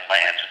my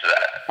answer to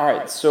that. All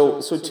right,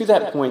 so to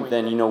that point,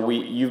 then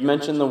you've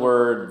mentioned the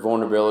word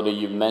vulnerability,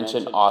 you've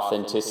mentioned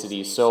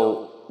authenticity.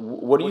 So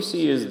what do you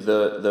see as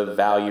the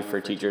value for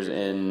teachers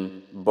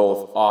in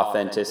both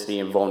authenticity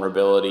and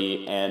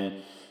vulnerability?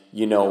 And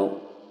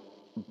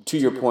to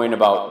your point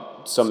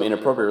about some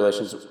inappropriate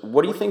relations,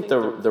 what do you think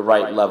the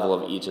right level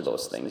of each of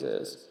those things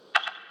is?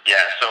 Yeah,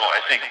 so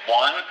I think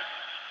one,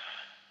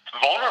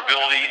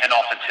 vulnerability and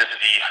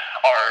authenticity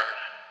are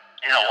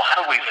in a lot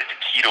of ways like the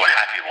key to a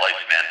happy life,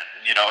 man.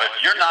 If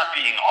you're not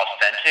being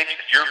authentic,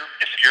 if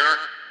you're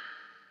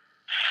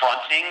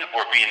fronting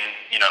or being,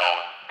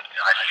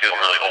 I feel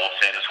really old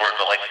saying this word,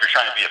 but like if you're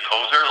trying to be a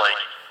poser, like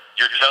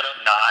you're just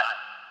not.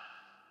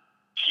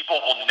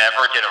 People will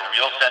never get a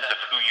real sense of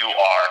who you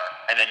are,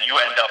 and then you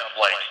end up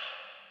like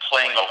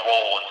playing a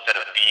role instead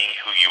of being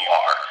who you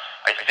are.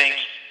 I think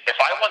if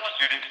I want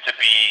students to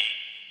be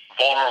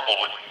vulnerable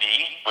with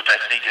me, which I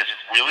think is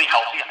really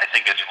healthy, I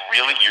think it's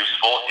really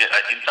useful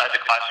inside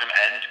the classroom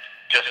and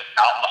just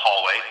out in the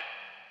hallway.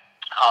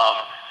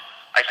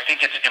 I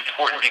think it's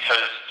important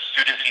because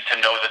students need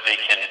to know that they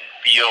can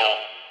feel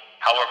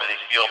however they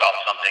feel about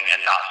something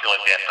and not feel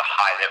like they have to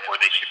hide it or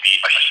they should be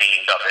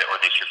ashamed of it or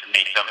they should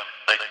make them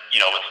like,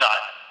 it's not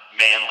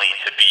manly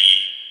to be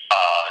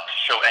to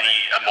show any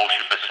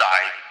emotion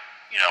besides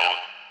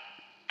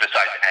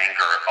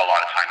anger a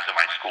lot of times in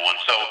my school. And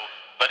so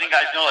letting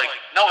guys know, like,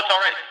 no, it's all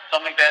right.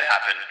 Something bad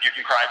happened. You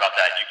can cry about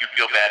that. You can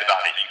feel bad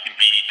about it. You can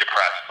be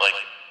depressed. Like,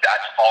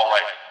 that's all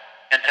right.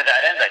 And to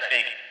that end, I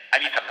think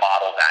I need to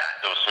model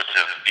those sorts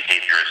of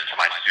behaviors to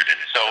my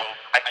students. So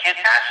I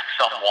can't ask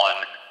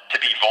someone to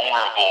be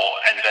vulnerable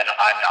and then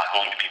I'm not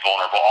going to be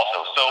vulnerable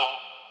also. So,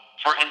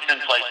 for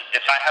instance, like,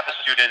 if I have a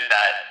student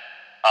that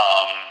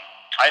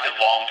I had a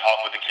long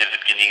talk with a kid at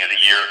the beginning of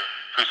the year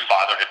whose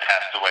father had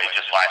passed away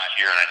just last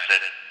year, and I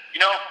said,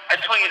 I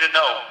just want you to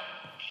know,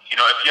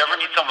 if you ever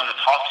need someone to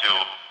talk to,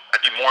 I'd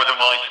be more than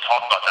willing to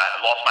talk about that. I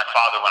lost my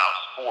father when I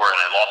was 4, and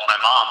I lost my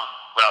mom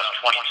when I was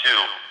 22,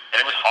 and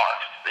it was hard.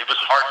 It was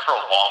hard for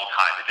a long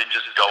time. It didn't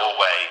just go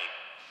away.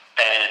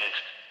 And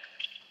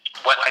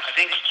what I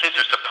think kids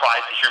are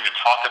surprised to hear me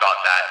talk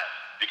about that,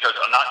 because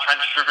I'm not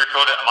trying to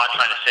sugarcoat it. I'm not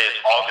trying to say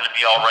it's all going to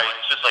be all right.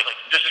 It's just like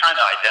I'm just trying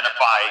to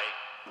identify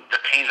the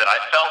pain that I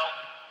felt,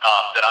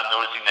 that I'm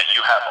noticing that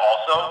you have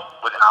also,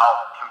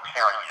 without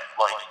comparing it.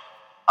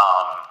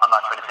 I'm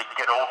not trying to say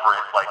get over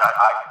it.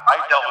 I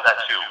dealt with that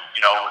too.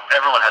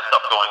 Everyone has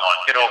stuff going on.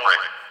 Get over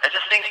it. I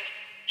just think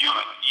you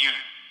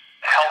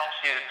help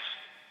kids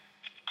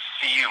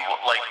see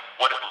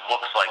what it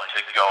looks like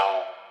to go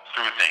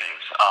through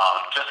things.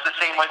 Just the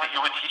same way that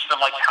you would teach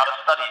them how to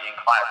study in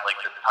class,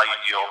 this is how you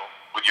deal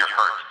with your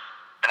hurt.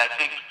 And I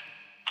think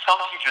some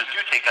teachers do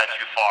take that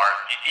too far,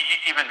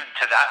 even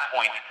to that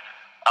point.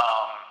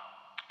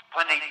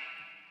 When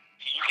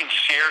you can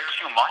share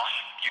too much,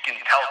 you can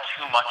tell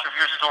too much of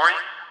your story.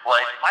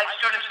 My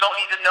students don't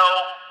need to know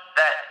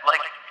that,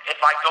 if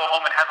I go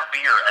home and have a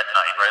beer at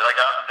night, right?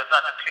 That's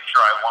not the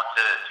picture I want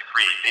to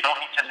create. They don't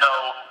need to know,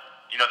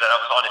 that I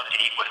was on a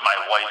date with my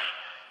wife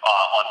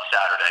on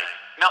Saturday.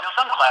 Now, in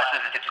some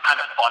classes, it's kind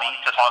of funny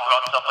to talk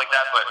about stuff like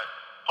that, but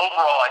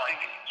overall, I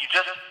think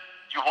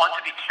you want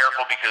to be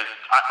careful, because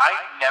I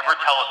never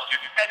tell a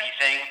student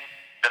anything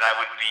that I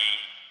would be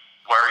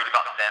worried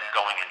about them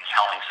going and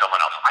telling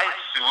someone else. I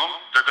assume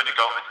they're going to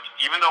go,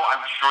 even though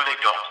I'm sure they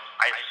don't,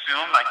 I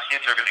assume my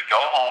kids are going to go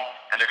home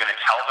and they're going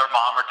to tell their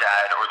mom or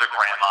dad or their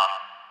grandma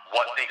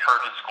what they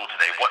heard in school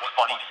today, what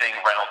funny thing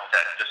Reynolds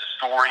said, the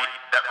story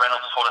that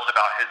Reynolds told us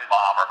about his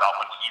mom, or about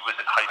when he was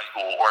in high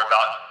school, or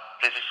about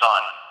his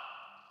son.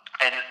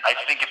 And I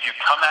think if you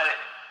come at it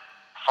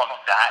from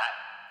that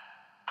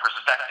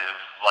perspective,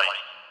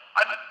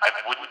 I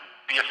wouldn't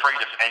be afraid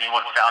if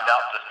anyone found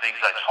out the things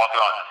I talk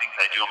about and the things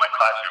I do in my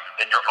classroom,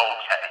 then you're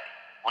okay.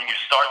 When you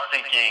start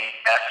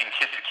asking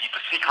kids to keep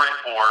a secret,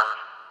 or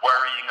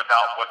worrying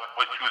about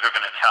who they're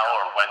going to tell,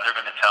 or when they're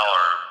going to tell,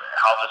 or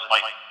how this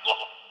might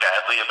look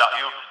badly about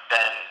you,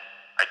 then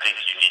I think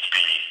you need to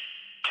be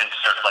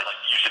concerned.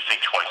 You should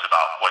think twice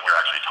about what you're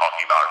actually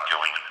talking about or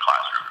doing in the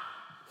classroom.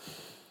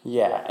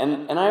 Yeah,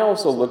 and I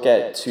also look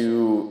at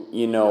too,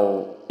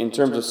 in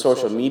terms of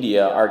social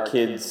media, our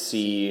kids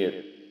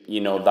see,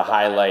 the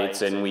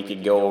highlights, and we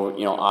could go,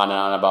 on and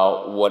on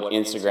about what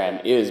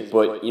Instagram is,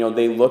 but,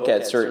 they look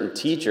at certain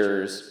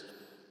teachers,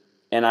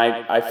 and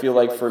I feel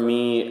like for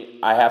me,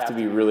 I have to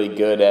be really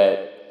good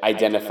at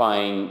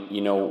identifying,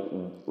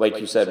 like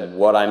you said,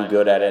 what I'm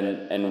good at,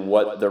 and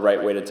what the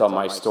right way to tell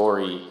my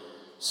story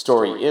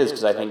is,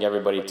 because I think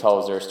everybody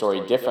tells their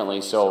story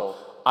differently. So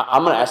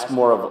I'm going to ask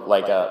more of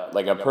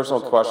a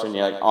personal question,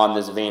 on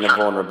this vein of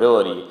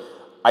vulnerability.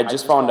 I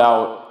just found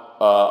out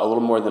a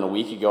little more than a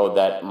week ago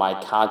that my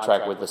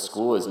contract with the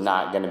school is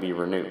not going to be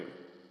renewed.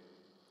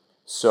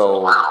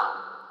 So,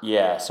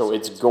 yeah, so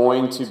it's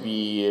going to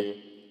be,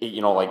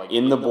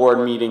 in the board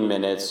meeting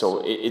minutes.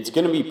 So it's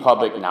going to be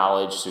public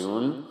knowledge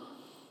soon.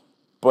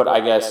 But I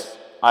guess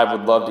I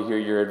would love to hear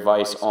your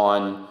advice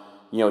on,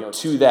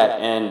 to that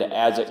end,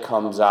 as it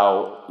comes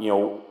out,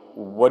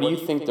 what do you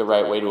think the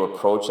right way to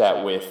approach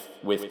that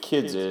with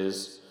kids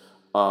is,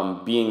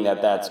 being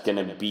that that's going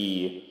to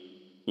be,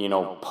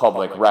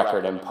 public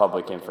record and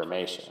public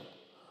information?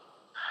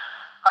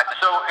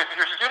 So if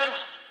your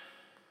students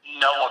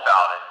know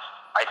about it,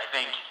 I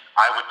think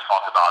I would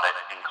talk about it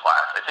in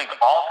class. I think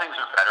all things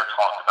are better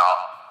talked about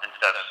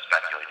instead of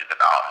speculated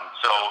about. And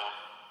so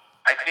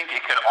I think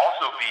it could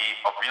also be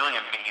a really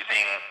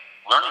amazing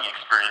learning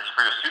experience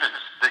for your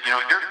students. That your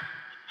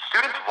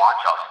students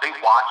watch us. They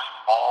watch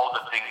all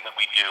the things that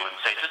we do and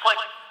say, just like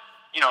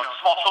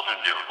small children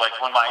do. Like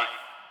when my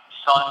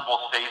son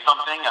will say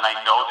something, and I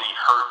know that he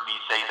heard me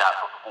say that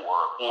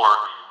before, or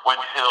when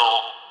he'll,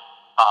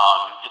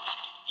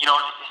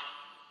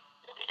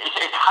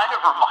 it kind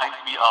of reminds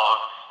me of,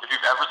 if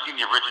you've ever seen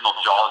the original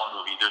Jaws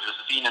movie, there's a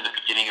scene in the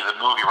beginning of the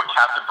movie where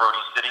Captain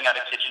Brody's sitting at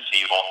a kitchen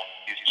table,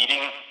 he's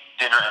eating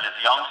dinner, and his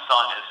young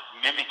son is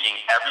mimicking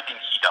everything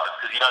he does,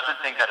 because he doesn't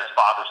think that his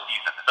father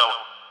sees him. So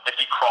if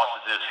he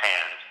crosses his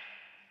hands,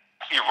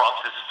 if he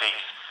rubs his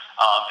face,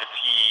 if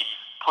he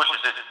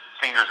pushes his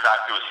fingers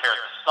back through his hair,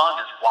 the son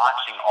is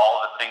watching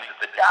all the things that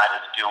the dad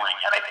is doing.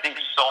 And I think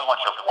so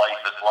much of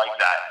life is like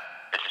that,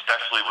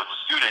 especially with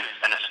students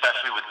and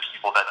especially with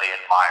people that they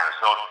admire.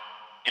 So,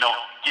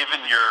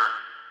 given your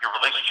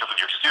relationship with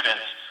your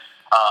students,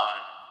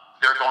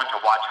 they're going to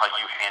watch how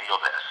you handle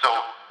this. So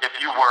if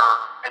you were,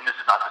 and this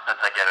is not the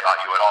sense I get about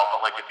you at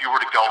all, but if you were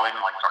to go in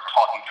and start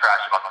talking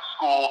trash about the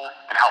school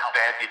and how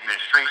bad the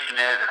administration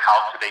is and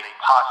how could they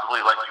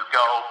possibly let you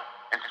go,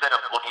 instead of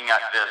looking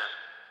at this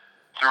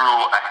through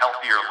a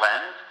healthier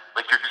lens,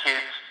 your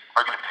kids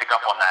are going to pick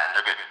up on that,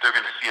 and they're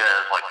going to see it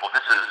as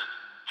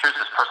here's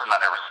this person that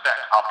I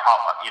respect. I'll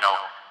probably,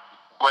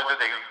 whether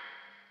they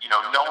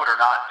know it or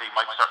not, they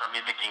might start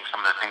mimicking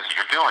some of the things that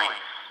you're doing.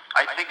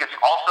 I think it's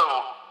also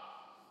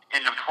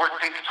an important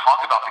thing to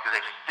talk about because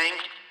I think,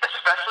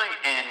 especially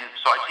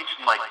so I teach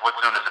in like what's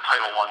known as a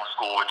Title I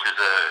school, which is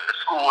a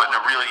school in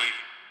a really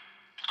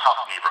tough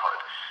neighborhood.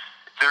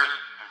 There's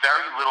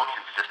very little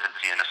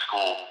consistency in a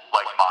school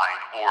like mine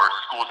or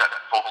schools that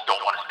folks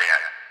don't want to stay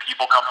at.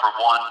 People come for 1-2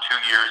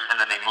 years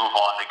and then they move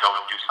on, they go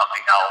and do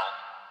something else,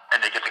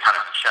 and they get to kind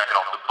of check it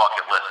off the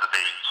bucket list that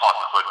they taught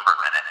the hood for a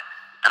minute.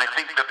 And I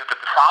think the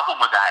problem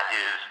with that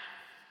is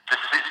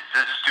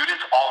the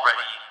students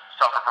already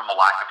suffer from a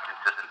lack of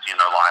consistency in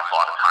their lives a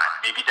lot of time.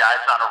 Maybe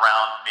dad's not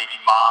around, maybe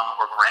mom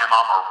or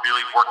grandmom are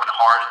really working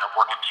hard and they're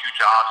working 2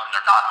 jobs and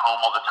they're not home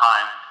all the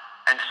time.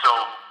 And so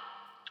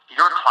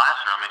your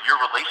classroom and your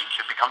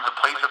relationship becomes a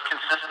place of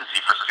consistency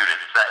for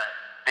students, that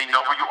they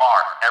know where you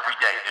are every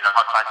day. They know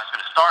how class is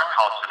going to start,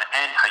 how it's going to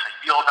end, how you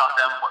feel about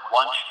them, what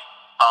lunch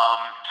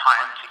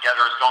time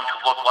together is going to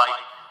look like,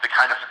 the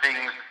kind of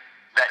things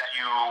that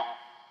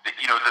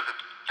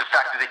the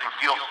fact that they can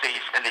feel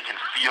safe and they can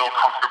feel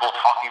comfortable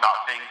talking about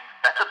things.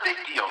 That's a big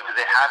deal because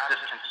they have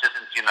this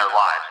consistency in their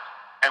lives.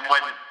 And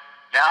when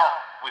now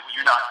with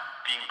you not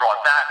being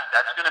brought back,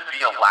 that's going to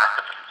be a lack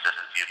of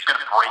consistency. It's going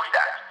to break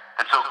that.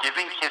 And so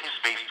giving kids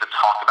space to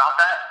talk about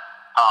that,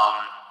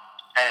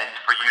 and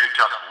for you to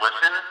just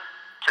listen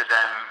to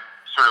them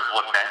sort of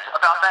lament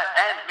about that,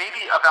 and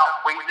maybe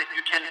about ways that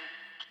you can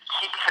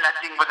keep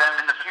connecting with them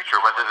in the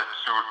future, whether it's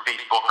through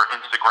Facebook or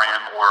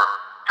Instagram or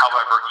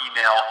however,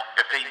 email.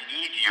 If they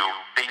need you,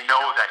 they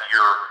know that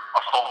you're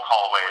a phone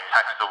call away, a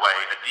text away,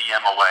 a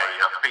DM away,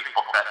 a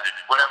Facebook message,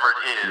 whatever it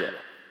is,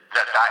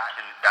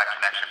 that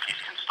connection piece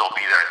can still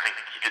be there. I think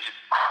it's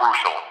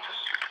crucial to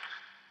students.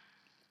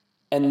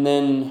 And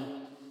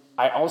then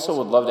I also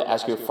would love to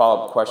ask you a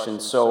follow-up question.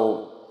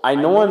 So I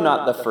know I'm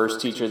not the first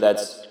teacher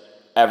that's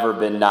ever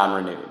been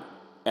non-renewed.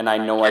 And I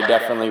know I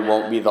definitely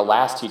won't be the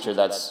last teacher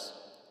that's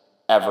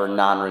ever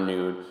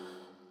non-renewed.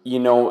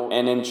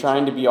 And in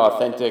trying to be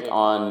authentic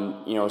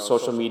on,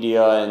 social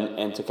media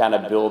and to kind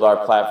of build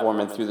our platform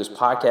and through this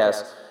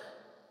podcast,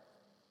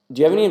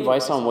 do you have any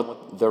advice on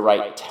what the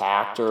right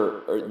tact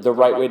or the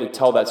right way to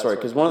tell that story?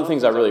 Because one of the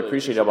things I really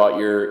appreciate about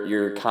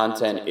your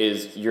content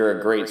is you're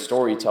a great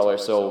storyteller.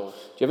 So do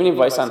you have any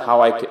advice on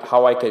how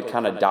I could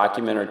kind of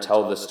document or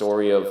tell the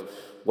story of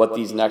what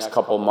these next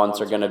couple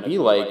months are going to be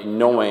like,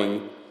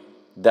 knowing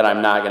that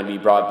I'm not going to be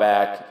brought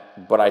back,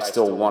 but I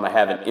still want to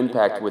have an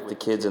impact with the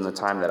kids in the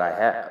time that I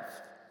have?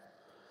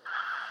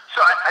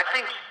 So I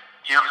think,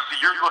 so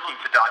you're looking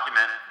to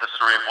document the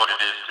story of what it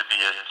is to be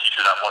a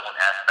teacher that wasn't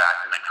asked back,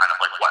 and then kind of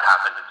like what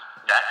happened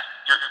next,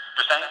 you're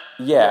saying?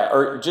 Yeah,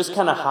 or just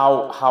kind of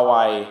how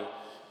I,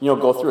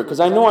 go through it. Because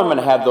I know I'm going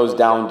to have those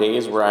down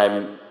days where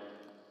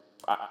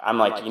I'm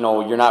like,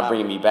 you're not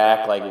bringing me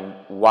back. Like,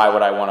 why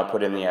would I want to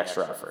put in the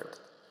extra effort?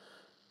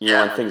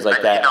 And things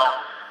like that.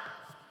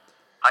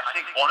 I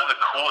think one of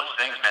the coolest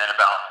things, man,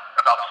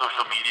 about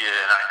social media,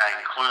 and I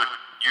include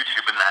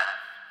YouTube in that,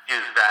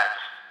 is that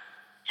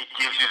it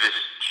gives you this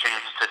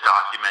chance to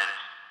document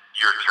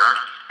your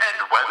journey.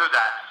 And whether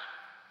that's,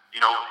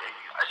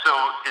 so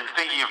in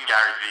thinking of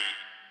Gary Vee,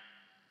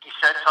 he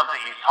said something,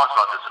 he's talked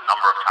about this a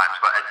number of times,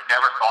 but I'd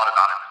never thought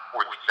about it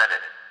before he said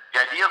it. The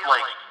idea of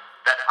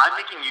that I'm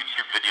making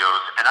YouTube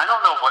videos, and I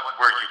don't know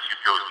where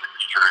YouTube goes in the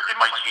future. It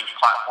might change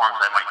platforms,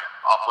 I might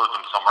upload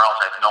them somewhere else,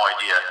 I have no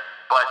idea.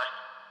 But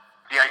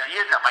the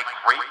idea that my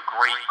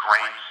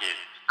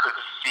great-great-grandkids could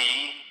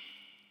see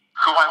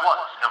who I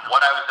was and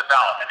what I was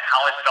about and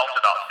how I felt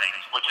about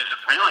things, which is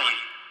really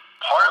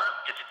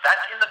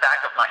that's in the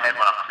back of my head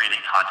when I'm creating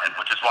content,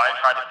 which is why I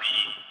try to be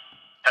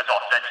as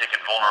authentic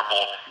and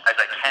vulnerable as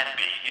I can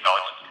be.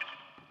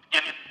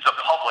 It's the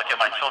public, and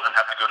my children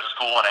have to go to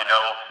school, and I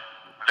know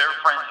their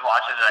friends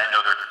watch it, and I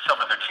know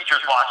some of their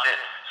teachers watch it,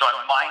 so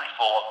I'm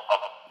mindful of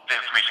the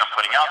information I'm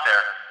putting out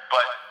there.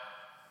 But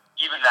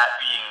even that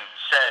being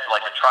said, I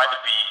try to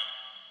be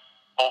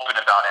open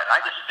about it. And I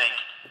just think,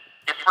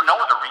 if for no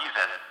other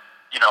reason,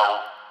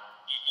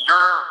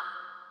 your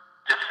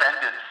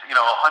descendants,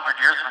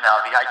 100 years from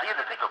now, the idea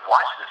that they could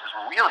watch this is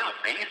really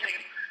amazing,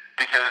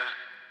 because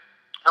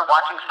they're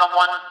watching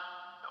someone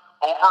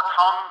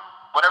overcome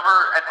whatever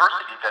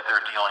adversity that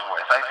they're dealing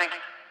with. I think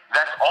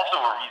that's also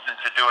a reason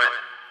to do it,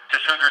 to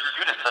show your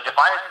students that if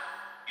I had,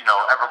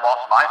 ever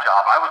lost my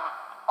job, I would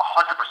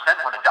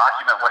 100% want to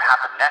document what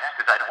happened next,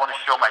 because I'd want to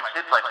show my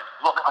kids,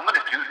 look, I'm going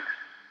to do this,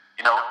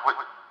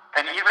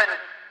 and even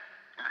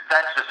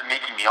that's just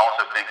making me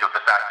also think of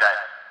the fact that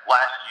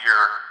last year,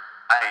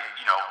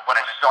 when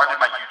I started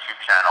my YouTube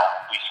channel,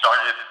 we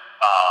started,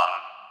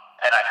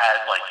 and I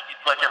had like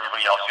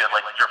everybody else, you had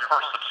your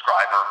first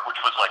subscriber, which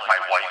was my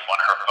wife on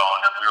her phone,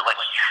 and we were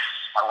like, yes,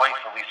 my wife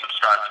at least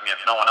subscribed to me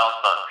if no one else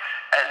does,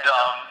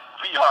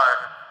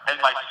 and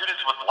my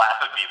students would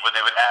laugh at me when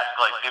they would ask,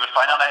 they would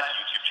find out I had a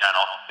YouTube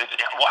channel. They'd say,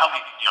 well, how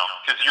many,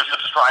 because your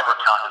subscriber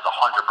count is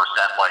 100%,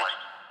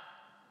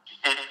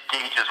 it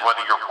gauges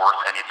whether you're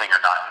worth anything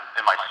or not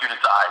in my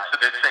students' eyes. So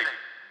they'd say,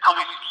 how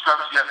many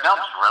subscribers do you have now,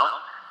 Mr. Reynolds?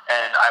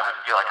 And I would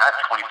be like, I have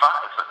 25.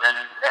 And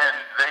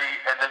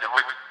then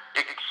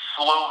it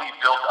slowly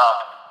built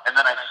up and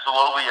then I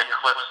slowly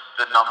eclipsed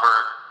the number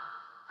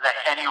that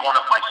any one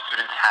of my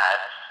students had.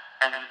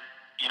 And,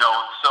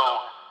 so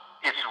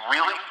it's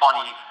really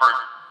funny for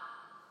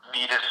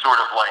me to sort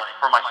of like,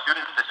 for my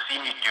students to see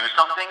me do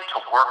something, to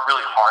work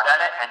really hard at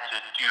it, and to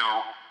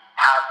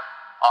have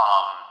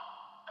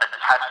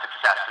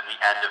success in the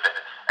end of it.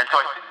 And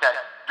so I think that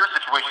your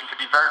situation could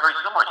be very, very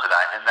similar to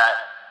that, in that,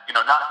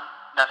 not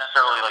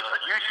necessarily like a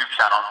YouTube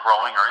channel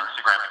growing or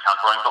Instagram account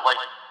growing, but like,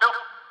 nope,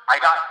 I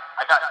got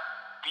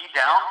beat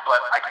down, but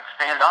I can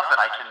stand up and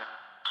I can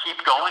keep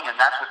going, and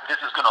that's what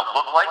this is going to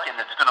look like, and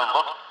it's going to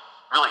look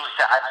really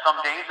sad some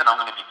days, and I'm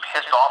going to be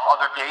pissed off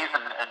other days,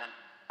 and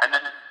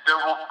then there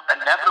will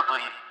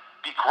inevitably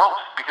be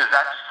growth, because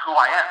that's who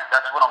I am.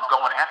 That's what I'm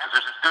going after.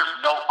 There's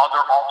no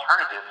other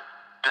alternative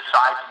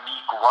besides me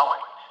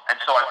growing. And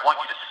so I want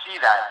you to see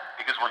that,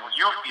 because when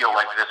you feel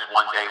like this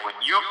one day, when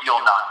you feel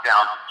knocked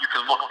down, you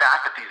can look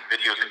back at these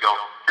videos and go,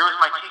 here was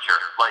my teacher.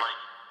 Like,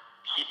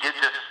 he did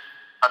this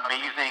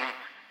amazing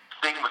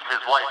thing with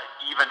his life,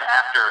 even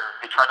after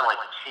they tried to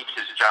like take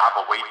his job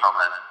away from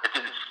him. It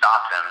didn't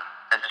stop him.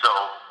 And so,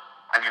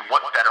 I mean,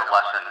 what better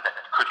lesson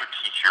could you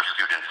teach your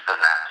students than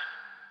that?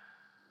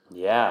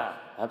 Yeah,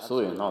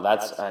 absolutely. No,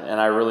 and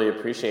I really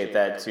appreciate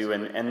that too.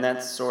 And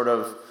that's sort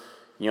of,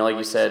 like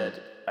you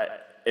said,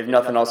 if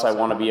nothing else, I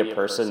want to be a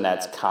person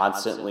that's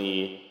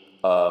constantly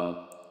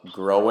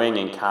growing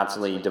and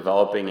constantly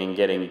developing and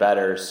getting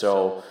better.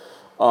 So,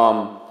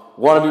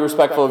 want to be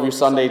respectful of your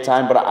Sunday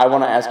time, but I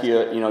want to ask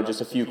you,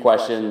 just a few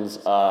questions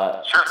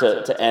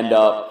Sure. to end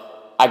up.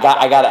 I got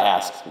to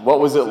ask, what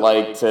was it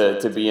like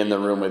to be in the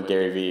room with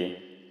Gary Vee?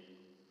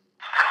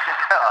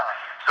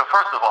 So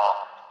first of all,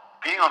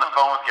 being on the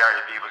phone with Gary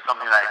Vee was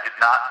something that I did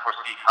not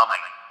foresee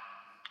coming.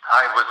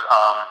 I was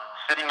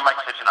sitting in my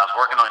kitchen, I was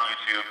working on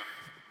YouTube,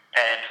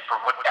 and for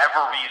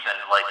whatever reason,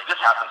 like, this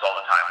happens all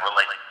the time, where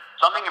like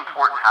something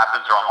important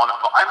happens or I'm on the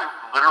phone. I'm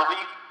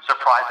literally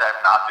surprised I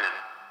have not been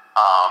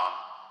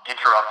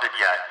interrupted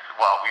yet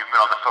while we've been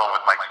on the phone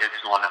with my kids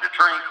who wanted to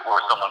drink, or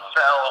someone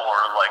fell, or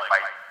like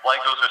my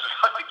Legos are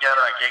stuck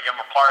together, I can't get them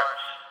apart.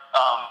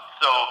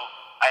 So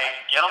I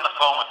get on the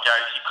phone with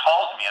Gary, he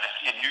calls me, and I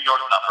see a New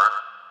York number,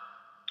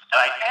 and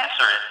I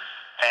answer it,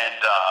 and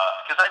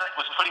because I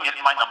was putting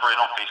my number in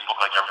on Facebook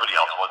like everybody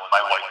else was,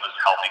 my wife was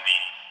helping me,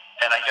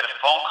 and I get a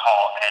phone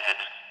call, and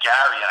it's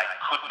Gary, and I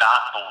could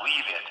not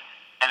believe it.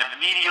 And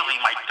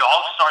immediately my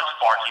dog starts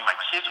barking, my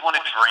kids want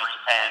to drink,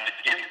 and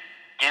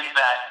in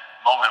that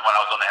moment when I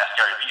was on the Ask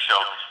Gary Vee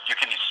show, you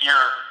can hear,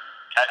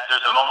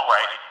 there's a moment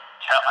where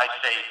I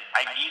say,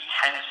 I need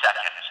 10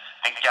 seconds.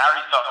 And Gary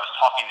thought I was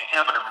talking to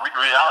him, but in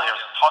reality I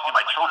was talking to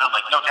my children,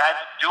 like, no,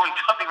 Dad's doing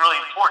something really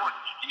important.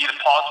 You need to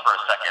pause for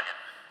a second.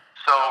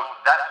 So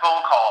that phone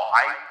call,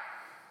 I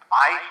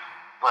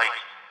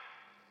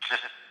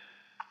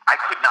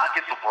could not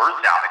get the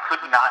words out. I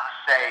could not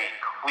say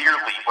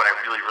clearly what I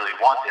really, really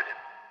wanted.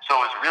 So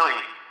it was really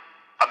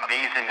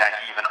amazing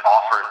that he even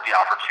offered the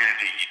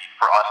opportunity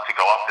for us to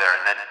go up there.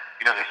 And then,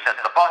 they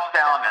sent the bus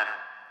down, and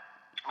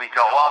we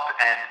go up,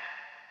 and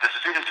the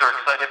students are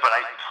excited, but I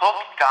took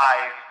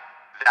guys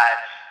that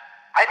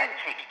I didn't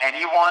take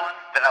anyone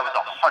that I was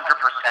 100%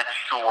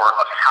 sure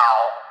of how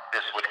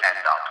this would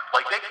end up.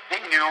 Like,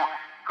 they knew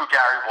who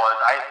Gary was.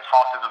 I had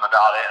talked to them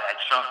about it.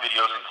 I'd shown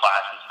videos in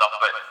class and stuff,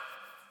 but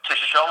to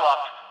show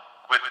up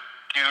with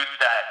dudes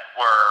that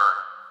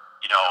were,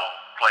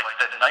 like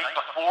the night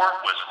before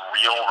was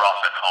real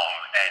rough at home,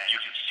 and you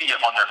can see it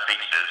on their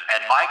faces.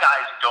 And my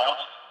guys don't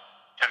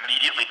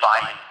immediately buy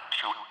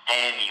into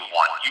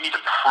anyone. You need to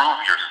prove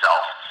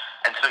yourself.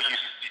 And so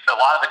a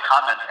lot of the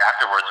comments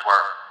afterwards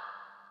were,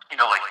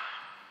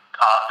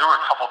 there were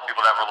a couple of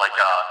people that were like,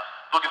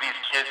 look at these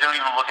kids, they don't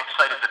even look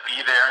excited to be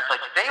there. It's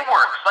like, they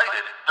were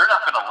excited. They're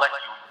not going to let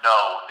you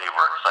know they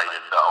were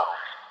excited, though.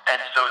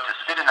 And so to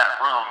sit in that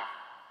room,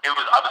 I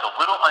was a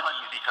little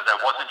uneasy because I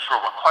wasn't sure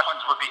what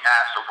questions would be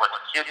asked or what the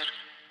kids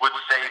would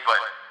say.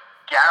 But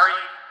Gary,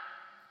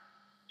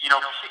 he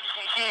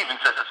even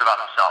says this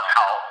about himself,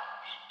 how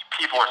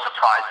people are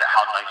surprised at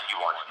how nice he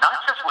was. Not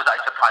just was I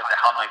surprised at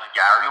how nice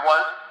Gary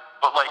was,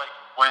 but like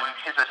when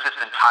his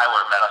assistant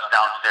Tyler met us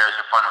downstairs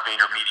in front of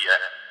VaynerMedia,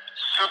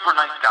 super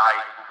nice guy,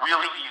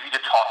 really easy to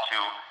talk to,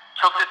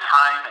 took the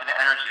time and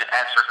energy to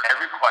answer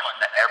every question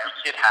that every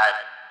kid had,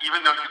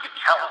 even though you could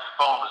tell his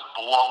phone was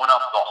blowing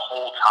up the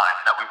whole time,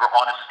 that we were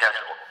on a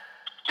schedule.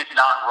 Did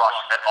not rush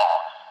at all.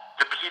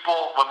 The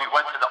people, when we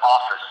went to the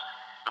office,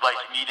 like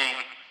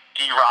meeting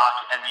D-Rock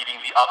and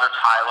meeting the other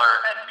Tyler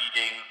and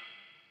meeting,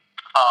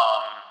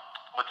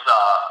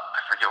 I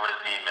forget what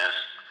his name is.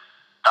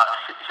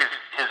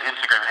 His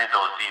Instagram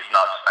handle is These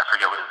Nuts. I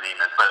forget what his name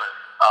is, but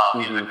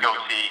he's a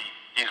goatee.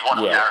 He's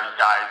one of Darren's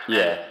guys.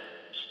 Yeah.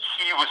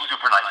 He was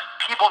super nice.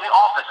 People in the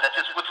office that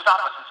just would stop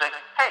us and say,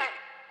 hey,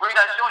 what are you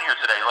guys doing here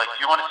today? Like,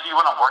 do you want to see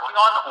what I'm working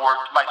on? Or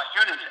my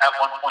students at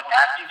one point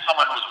asking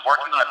someone who was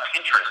working on a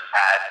Pinterest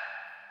ad,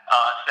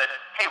 said,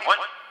 hey,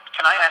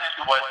 can I ask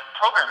you what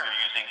program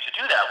you're using to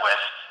do that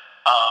with?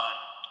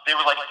 They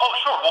were like, oh,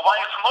 sure, well, why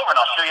don't you come over and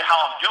I'll show you how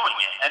I'm doing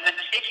it. And then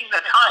taking the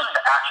time to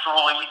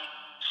actually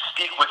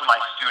speak with my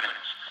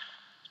students.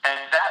 And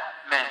that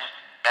meant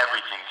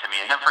everything to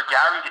me. And then for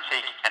Gary to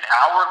take an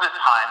hour of his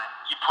time,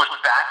 he pushed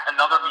back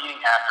another meeting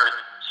after it,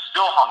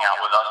 still hung out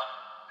with us,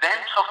 then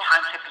took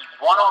time to be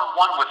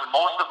one-on-one with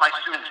most of my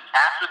students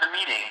after the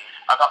meeting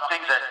about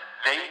things that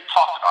they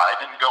talked about. I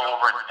didn't go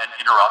over and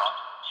interrupt.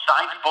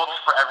 Signed books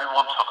for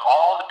everyone, took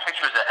all the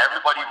pictures that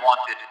everybody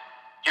wanted.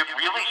 It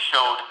really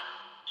showed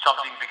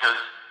something because,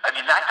 I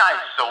mean, that guy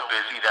is so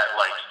busy that,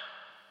 like,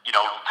 you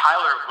know,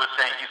 Tyler was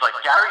saying, he's like,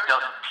 Gary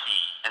doesn't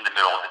pee in the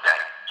middle of the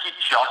day. He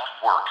just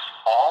works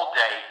all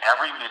day,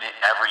 every minute,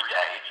 every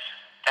day.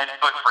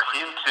 But for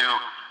him to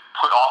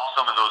put off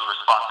some of those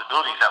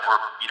responsibilities that were,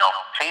 you know,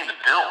 paying the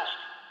bills,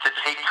 to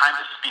take time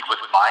to speak with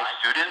my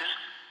students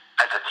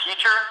as a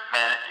teacher,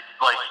 man,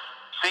 like,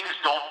 things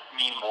don't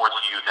mean more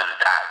to you than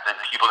that, than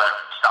people that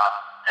stop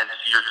and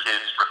see your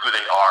kids for who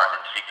they are and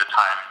take the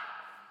time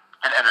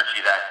and energy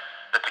that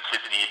the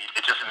kids need.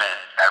 It just meant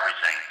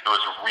everything. It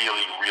was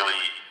really, really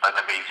an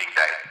amazing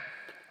day.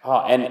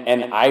 Oh,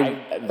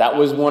 and that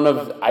was one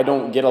of, I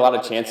don't get a lot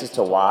of chances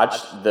to watch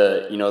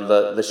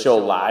the show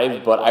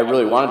live, but I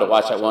really wanted to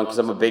watch that one because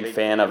I'm a big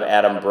fan of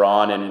Adam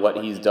Braun and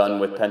what he's done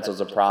with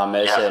Pencils of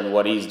Promise and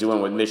what he's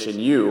doing with Mission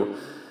U.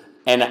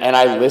 And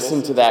I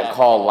listened to that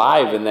call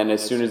live, and then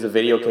as soon as the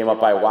video came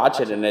up, I watched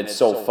it, and it's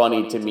so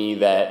funny to me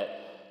that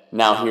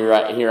now here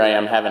I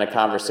am having a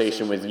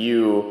conversation with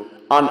you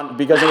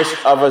because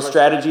of a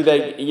strategy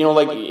that, you know,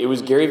 like, it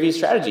was Gary Vee's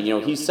strategy. You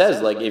know, he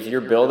says, like, if you're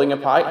building a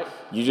pie,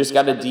 you just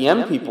got to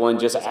DM people and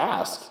just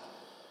ask.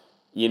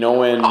 You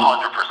know, and 100%.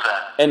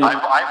 And I've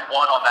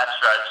won on that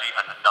strategy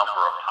a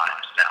number of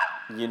times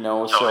now. You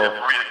know, so it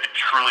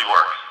truly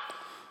works.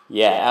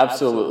 Yeah,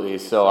 absolutely.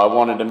 So I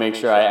wanted to make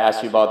sure I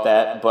asked you about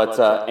that, but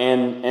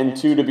and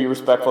two, to be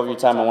respectful of your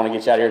time, I want to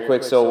get you out of here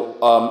quick.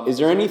 So, is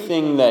there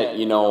anything that,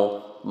 you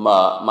know,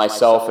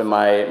 myself and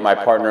my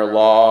partner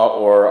Law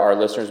or our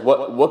listeners,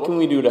 what can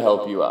we do to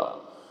help you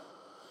out?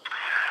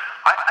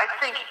 I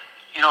think,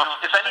 you know,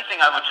 if anything,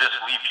 I would just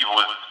leave people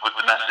with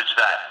the message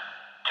that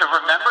to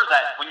remember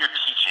that when you're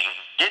teaching,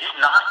 it's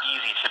not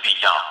easy to be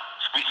young.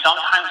 We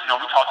sometimes, you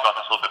know, we talked about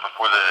this a little bit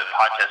before the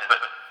podcast,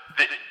 but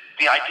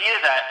the idea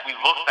that we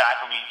look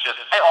back and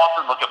I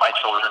often look at my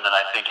children and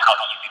I think how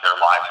easy their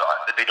lives are,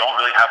 that they don't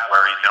really have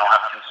worries, they don't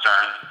have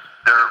concerns,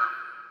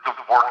 the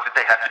work that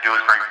they have to do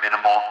is very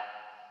minimal.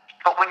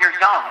 But when you're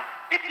young,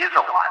 it is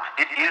a lot.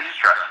 It is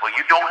stressful.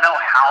 You don't know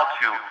how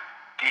to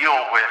deal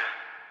with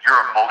your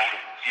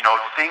emotions. You know,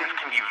 things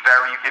can be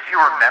if you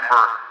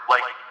remember,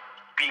 like,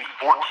 being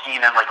 14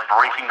 and, like,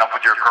 breaking up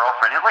with your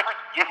girlfriend, it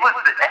was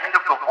the end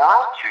of the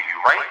world to you,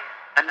 right?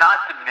 And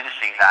not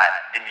diminishing that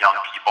in young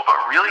people, but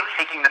really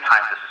taking the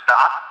time to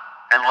stop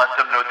and let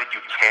them know that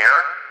you care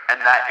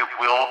and that it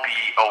will be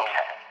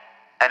okay.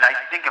 And I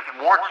think if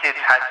more kids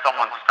had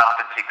someone stop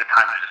and take the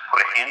time to just put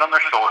a hand on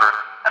their shoulder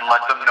and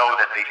let them know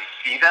that they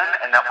see them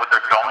and that what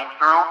they're going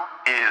through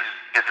is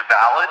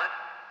valid,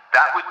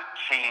 that would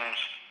change.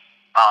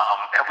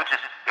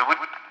 It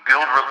would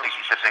build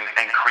relationships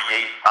and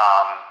create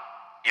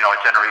you know, a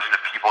generation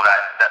of people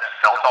that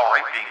felt all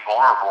right being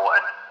vulnerable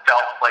and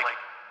felt like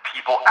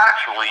people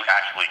actually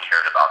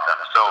cared about them.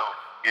 So,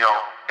 you know,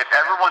 if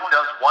everyone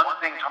does one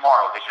thing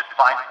tomorrow, they should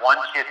find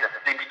one kid that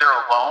thinks they're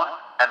alone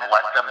and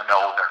let them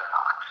know they're not.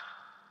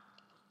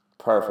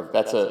 Perfect.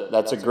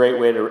 That's a great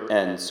way to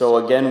end. So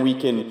again, we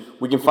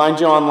can find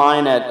you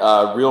online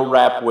at Real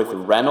Rap with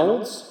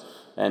Reynolds,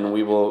 and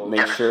we will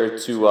make sure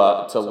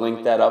to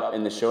link that up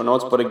in the show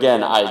notes. But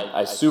again,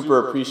 I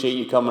super appreciate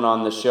you coming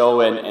on the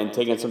show and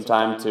taking some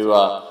time to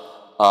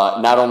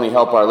not only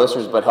help our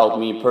listeners, but help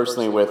me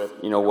personally with,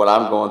 you know, what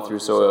I'm going through.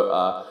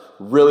 So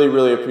really,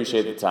 really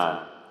appreciate the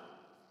time.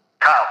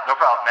 Kyle, no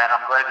problem, man.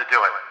 I'm glad to do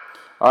it.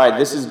 All right,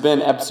 this has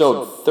been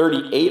episode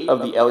 38 of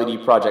the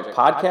LED Project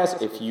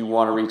Podcast. If you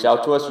want to reach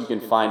out to us, you can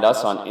find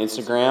us on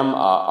Instagram.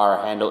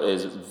 Our handle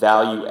is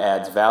Value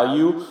Adds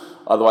Value.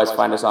 Otherwise,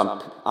 find us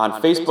on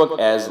Facebook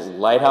as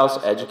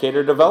Lighthouse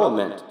Educator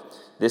Development.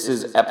 This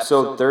is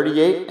episode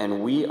 38,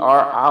 and we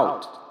are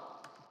out.